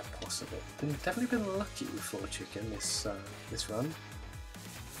chicken where possible. Definitely been lucky with floor chicken this run.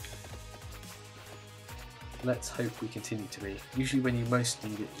 Let's hope we continue to be. Usually when you most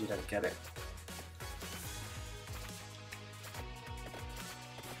need it, you don't get it.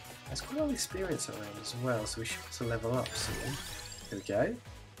 There's quite a lot of experience around as well, so we should be able to level up soon. Here we go.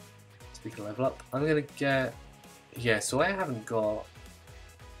 Speaking of level up, I'm going to get... Yeah, so I haven't got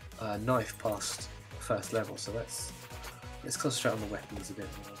a knife past first level, so let's concentrate on the weapons a bit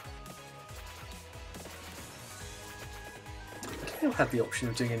more. I don't think I've had the option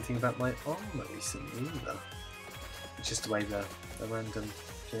of doing anything about my armour recently either. It's just the way the random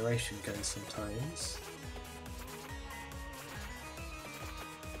generation goes sometimes.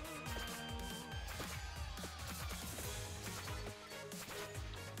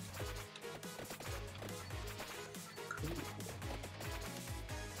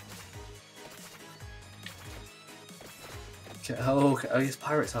 Oh, it's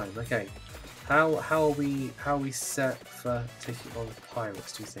pirate time. Okay, how are we set for taking on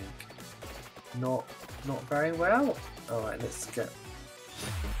pirates? Do you think? Not very well. All right, let's get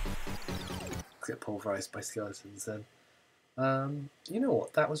pulverized by skeletons then. You know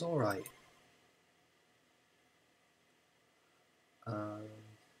what? That was all right.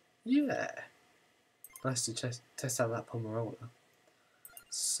 Yeah, nice to test out that Pomerola.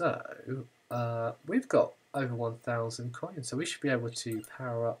 So we've got over 1,000 coins, so we should be able to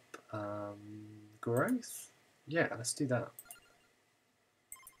power up growth. Yeah, let's do that.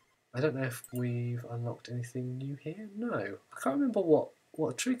 I don't know if we've unlocked anything new here. No, I can't remember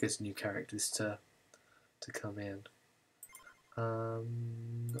what triggers new characters to come in.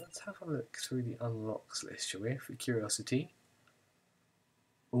 Let's have a look through the unlocks list, shall we, for curiosity.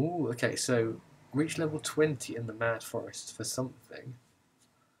 Ooh, okay, so reach level 20 in the Mad Forest for something.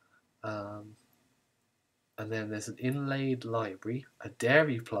 And then there's an inlaid library, a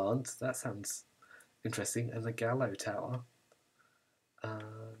dairy plant, that sounds interesting, and the Gallow Tower.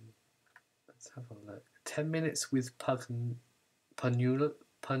 Let's have a look. 10 minutes with Punyala?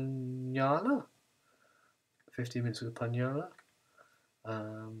 15 minutes with Punyala.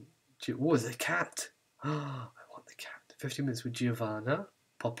 Oh, there's a cat! Oh, I want the cat. 15 minutes with Giovanna,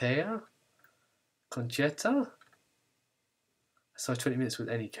 Popea, Conchetta. So 20 minutes with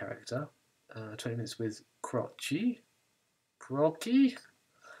any character. 20 minutes with Crocky.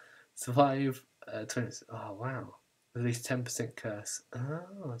 Survive 20 minutes. Oh wow. At least 10% curse.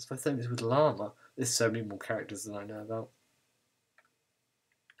 Oh, it's 30 minutes with Llama. There's so many more characters than I know about.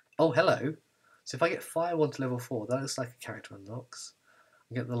 Oh, hello. So if I get Fire Wand to level 4, that looks like a character unlocks.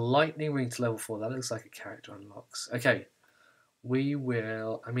 I get the Lightning Ring to level 4, that looks like a character unlocks. Okay. We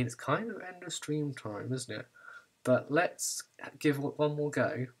will... I mean, it's kind of end of stream time, isn't it? But let's give one more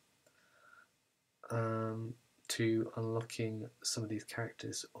go. To unlocking some of these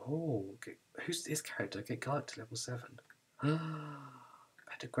characters. Oh, who's this character? Get Guard to level 7.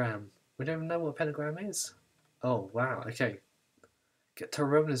 Pentagram. We don't even know what a pentagram is. Oh wow. Okay. Get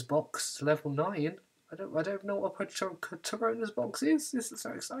Tarona's box to level 9. I don't know what a Tarona's box is. This is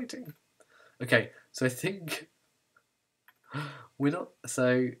so exciting. Okay, so I think we're not.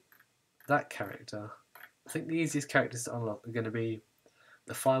 So that character. I think the easiest characters to unlock are going to be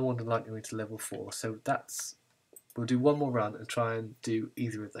the Fire Wand and Lightning Ring to level 4. So that's... We'll do one more run and try and do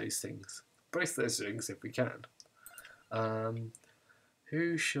either of those things. Both those things if we can.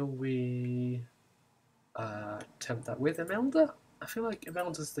 Who shall we attempt that with? Imelda? I feel like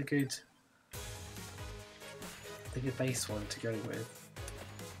Imelda's the good base one to go with.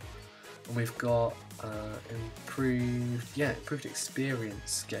 And we've got improved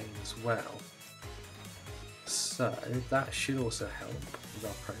experience gain as well. So So that should also help with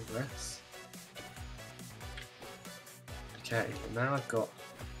our progress. Okay, now I've got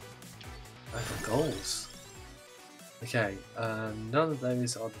goals. Okay, none of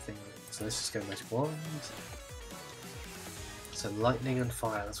those are the thing. So let's just go magic wand. So lightning and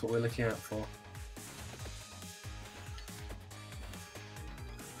fire, that's what we're looking out for.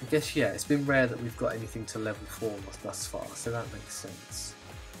 I guess, yeah, it's been rare that we've got anything to level 4 thus far, so that makes sense.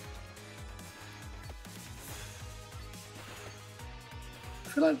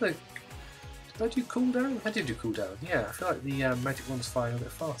 I feel like did I do cooldown? I did do cooldown, yeah. I feel like the magic wand's firing a bit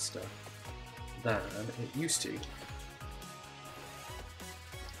faster than it used to. Which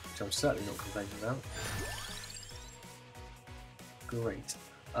I'm certainly not complaining about. Great.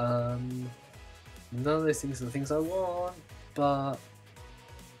 None of those things are the things I want, but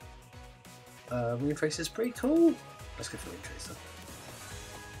Rune Tracer's pretty cool. Let's go for Rune Tracer.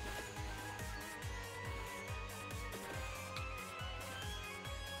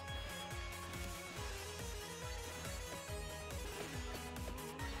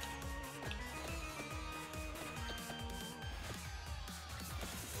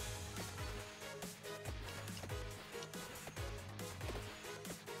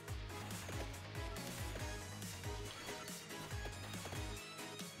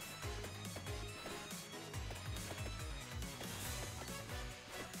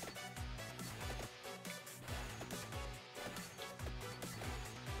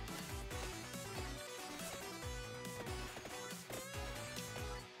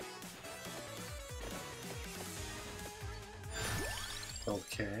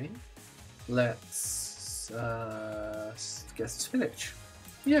 Okay, let's get spinach.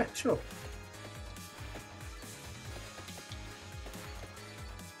 Yeah, sure.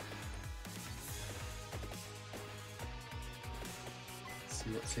 See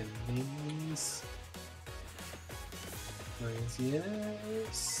what's in these.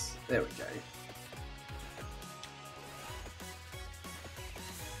 Yes. There we go.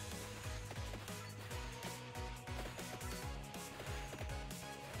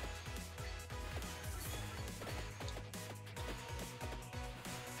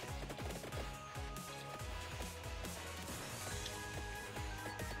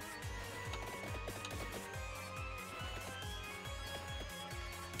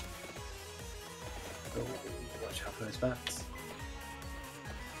 Watch out for those bats.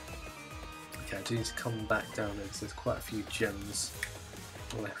 Okay, I do need to come back down there because there's quite a few gems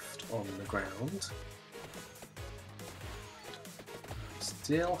left on the ground.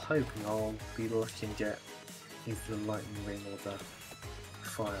 Still hoping I'll be lucky and get either the lightning ring or the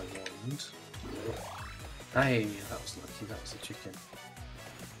fire wand. Hey, that was lucky, that was a chicken.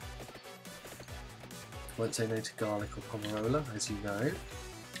 Won't say no to garlic or pomarola, as you know.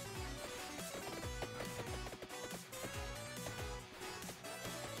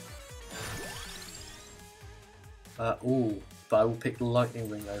 Ooh, but I will pick the lightning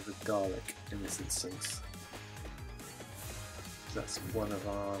ring over garlic in this instance. That's one of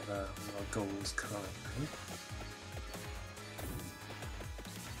our goals currently.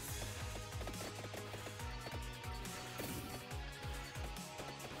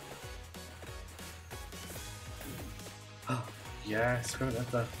 Oh, yes, we haven't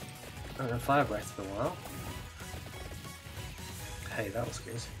had the fire breath for a while. Hey, that was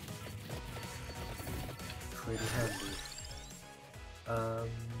good. Pretty handy.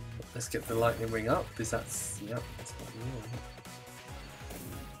 Let's get the lightning ring up, because that's, yep, that's what we want.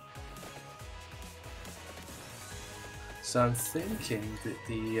 So I'm thinking that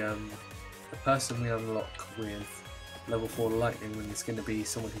the person we unlock with level 4 lightning ring is going to be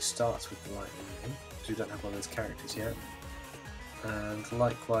someone who starts with the lightning ring, because we don't have one of those characters yet. And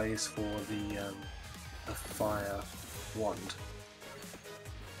likewise for the fire wand,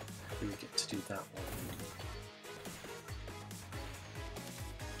 we get to do that one.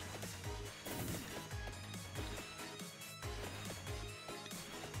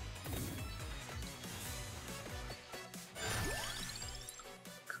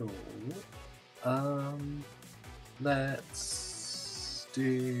 Cool. Let's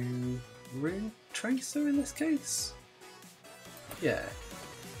do Rune Tracer in this case. Yeah.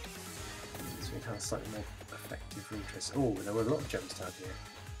 So we have a slightly more effective Rune Tracer. Oh, there were a lot of gems down here.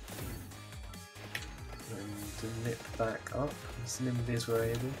 And nip back up as nimbly as we're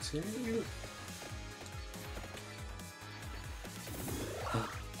able to.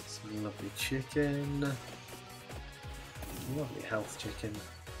 Some lovely chicken. Lovely health chicken.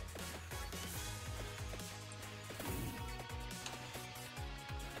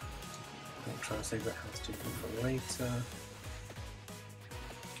 I'll try and save that health chicken for later.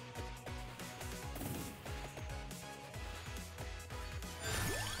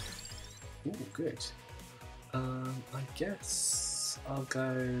 Ooh, good. I guess I'll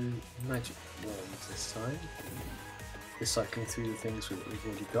go magic wand this time. Recycling through the things that we've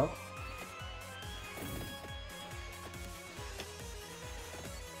already got.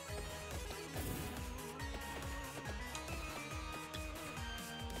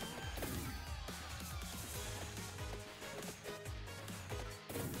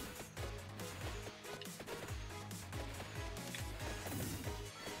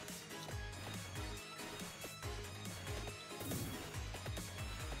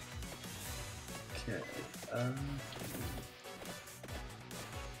 Okay.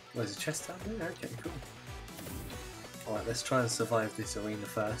 There's a chest down there? Okay, cool. Alright, let's try and survive this arena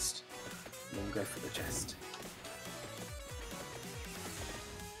first, and then go for the chest.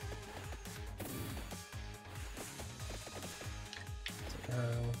 What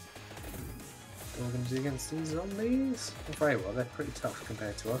are we going to do against these zombies? Not very well, they're pretty tough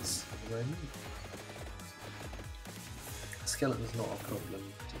compared to us at the moment. Skeleton's not a problem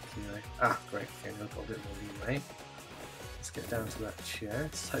particularly. Ah, great, okay, I've got a bit more leeway. Let's get down to that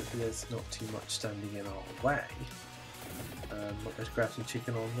chest. Hopefully there's not too much standing in our way. Not going to grab some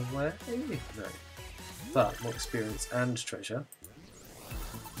chicken on the way. No. But more experience and treasure.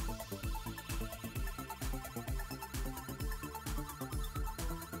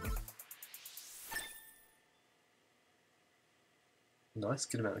 Nice,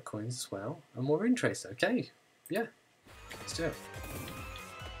 good amount of coins as well. And more interest, okay. Yeah, let's do it.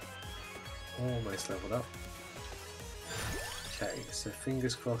 Almost leveled up. Okay, so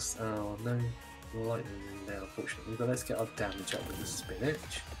fingers crossed. Oh, no lightning in there, unfortunately. But let's get our damage up with the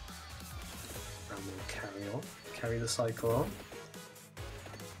spinach. And we'll carry on. Carry the cycle on.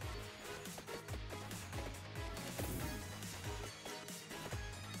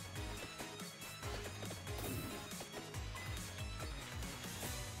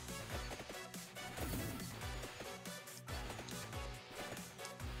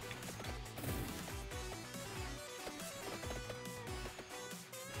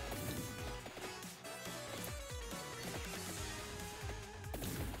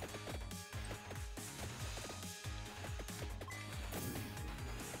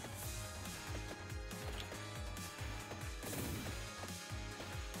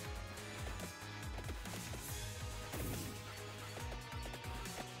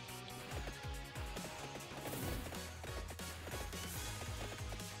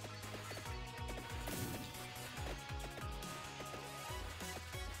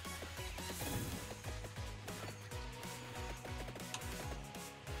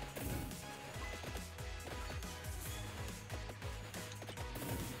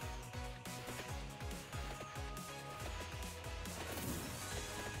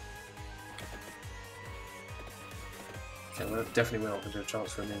 Okay, well, definitely went off into a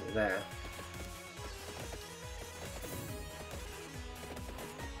chance for a minute there.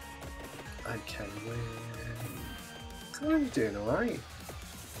 Okay, we're kind of doing alright.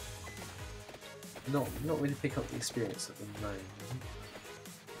 Not really pick up the experience at the moment.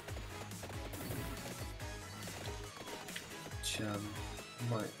 Which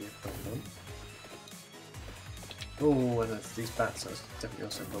might be a problem. Oh, and these bats are definitely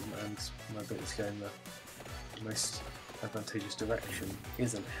also a problem, and my ability to go in the most advantageous direction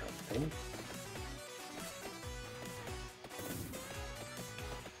isn't helping.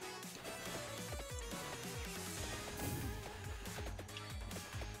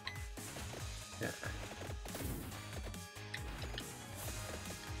 Yeah.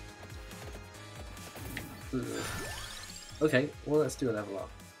 Ugh. Okay, well let's do a level up.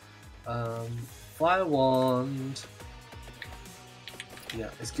 Fire wand. Yeah,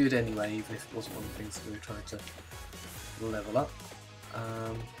 it's good anyway, even if it wasn't one of the things that we were trying to level up.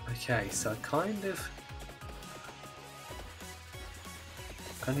 Okay, so I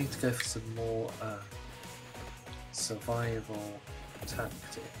need to go for some more survival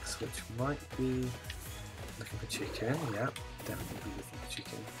tactics, which might be looking for chicken. Yeah, definitely be looking for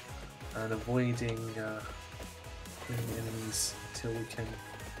chicken, and avoiding enemies until we can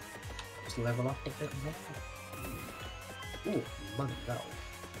just level up a bit more. Ooh, money! That'll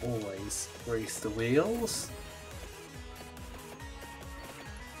always grease the wheels.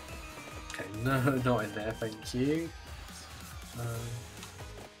 Okay, no, not in there, thank you.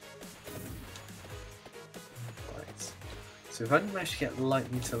 Right. So we've only managed to get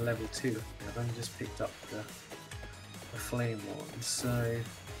lightning to level 2. I've only just picked up the flame one, so...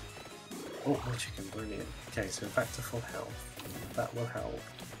 Oh, more chicken, brilliant. Okay, so we're back to full health. That will help.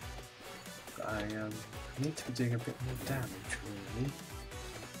 But I need to be doing a bit more damage, really.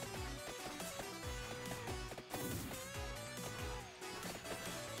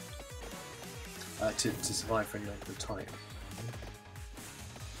 to survive for any length of time.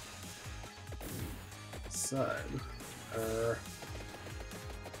 So,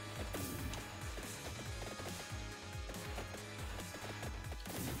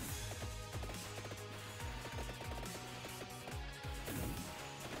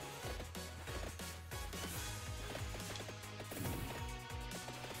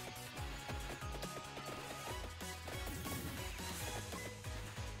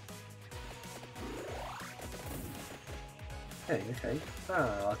 okay.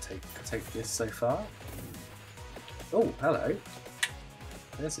 I'll take this so far. Oh, hello.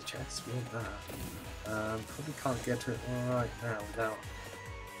 There's a chest. We want that. Probably can't get to it right now without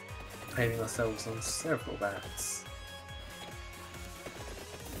paining ourselves on several bats.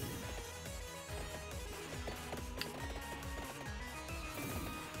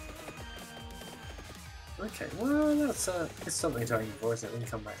 Okay, well that's it's something to aim for, isn't it? We can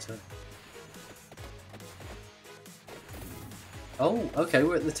come back to it. Oh, okay,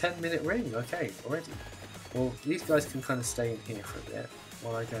 we're at the 10-minute ring. Okay, already. Well, these guys can kind of stay in here for a bit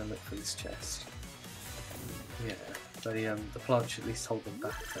while I go and look for this chest. Yeah, the plant should at least hold them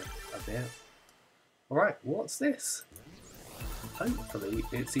back a bit. Alright, what's this? Hopefully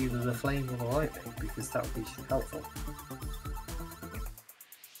it's either the flame or the lightning, because that would be helpful.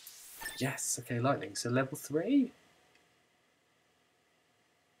 Yes, okay, lightning. So level 3?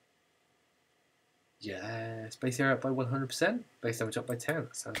 Yes, base area up by 100%, base damage up by 10.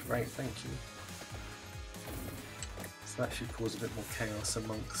 That sounds great, thank you. So that should cause a bit more chaos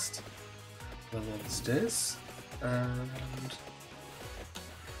amongst the monsters. And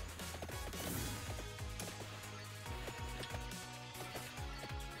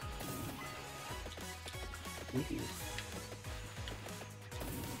ooh.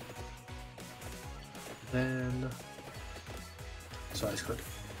 Then, sorry,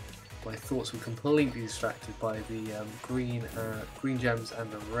 my thoughts were completely distracted by the green gems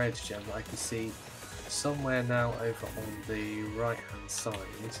and the red gem that I can see somewhere now over on the right hand side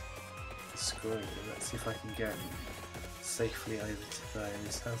of the screen. Let's see if I can get safely over to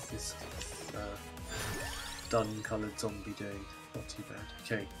those. How's this dun coloured zombie doing? Not too bad.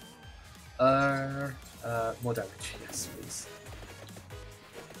 Okay. More damage, yes please.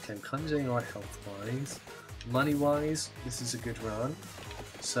 Okay, I'm kind of doing alright health wise. Money wise, this is a good run.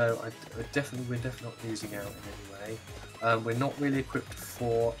 So we're definitely not losing out in any way. We're not really equipped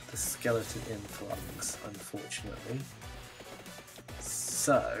for the skeleton influx, unfortunately.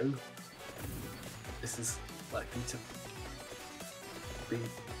 So this is likely to be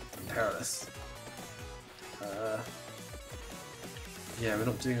perilous. Yeah, we're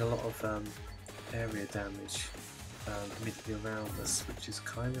not doing a lot of area damage immediately around us, which is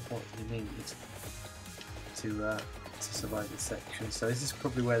kind of what you need to survive this section. So this is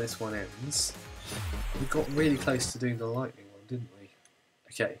probably where this one ends. We got really close to doing the lightning one, didn't we?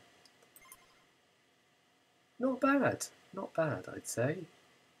 Okay. Not bad. Not bad, I'd say.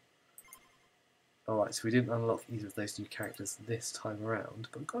 Alright, so we didn't unlock either of those new characters this time around,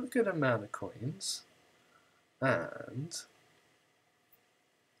 but got a good amount of coins. And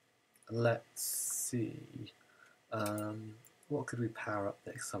let's see. What could we power up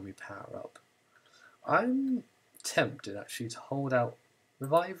next time we power up? I'm tempted actually to hold out.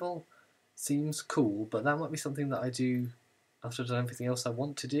 Revival seems cool, but that might be something that I do after I've done everything else I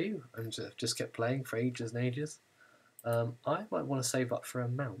want to do and just kept playing for ages and ages. I might want to save up for a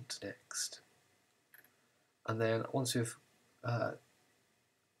mount next, and then once we've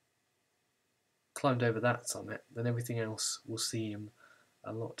climbed over that summit, then everything else will seem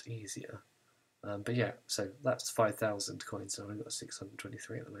a lot easier. But yeah, so that's 5,000 coins, and I've got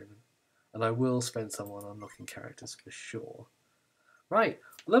 623 at the moment. And I will spend some on unlocking characters for sure. Right,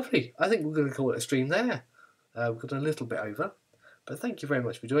 lovely. I think we're going to call it a stream there. We've got a little bit over. But thank you very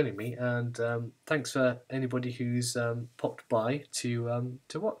much for joining me, and thanks for anybody who's popped by to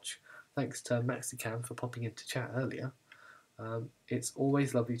watch. Thanks to MaxiCam for popping into chat earlier. It's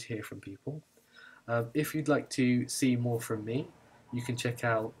always lovely to hear from people. If you'd like to see more from me, you can check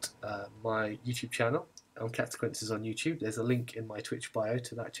out my YouTube channel on Consequences on YouTube. There's a link in my Twitch bio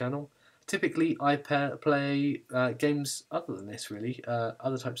to that channel. Typically, I play games other than this, really.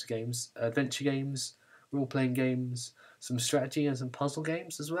 Other types of games, adventure games, role-playing games, some strategy and some puzzle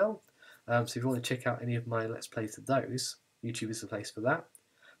games as well. So if you want to check out any of my Let's Plays of those, YouTube is the place for that.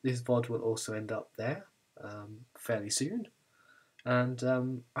 This VOD will also end up there fairly soon. And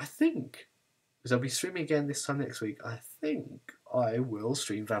I think, because I'll be streaming again this time next week, I think I will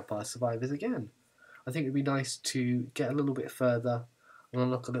stream Vampire Survivors again. I think it'd be nice to get a little bit further and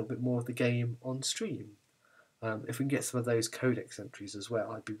unlock a little bit more of the game on stream. If we can get some of those codex entries as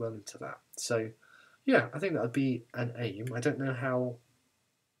well, I'd be well into that. So Yeah, I think that would be an aim. I don't know how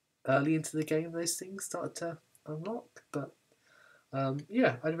early into the game those things start to unlock, but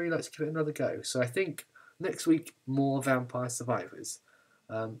yeah, I'd really like to give it another go. So I think next week, more Vampire Survivors.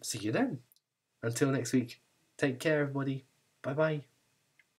 See you then. Until next week, take care, everybody. Bye bye.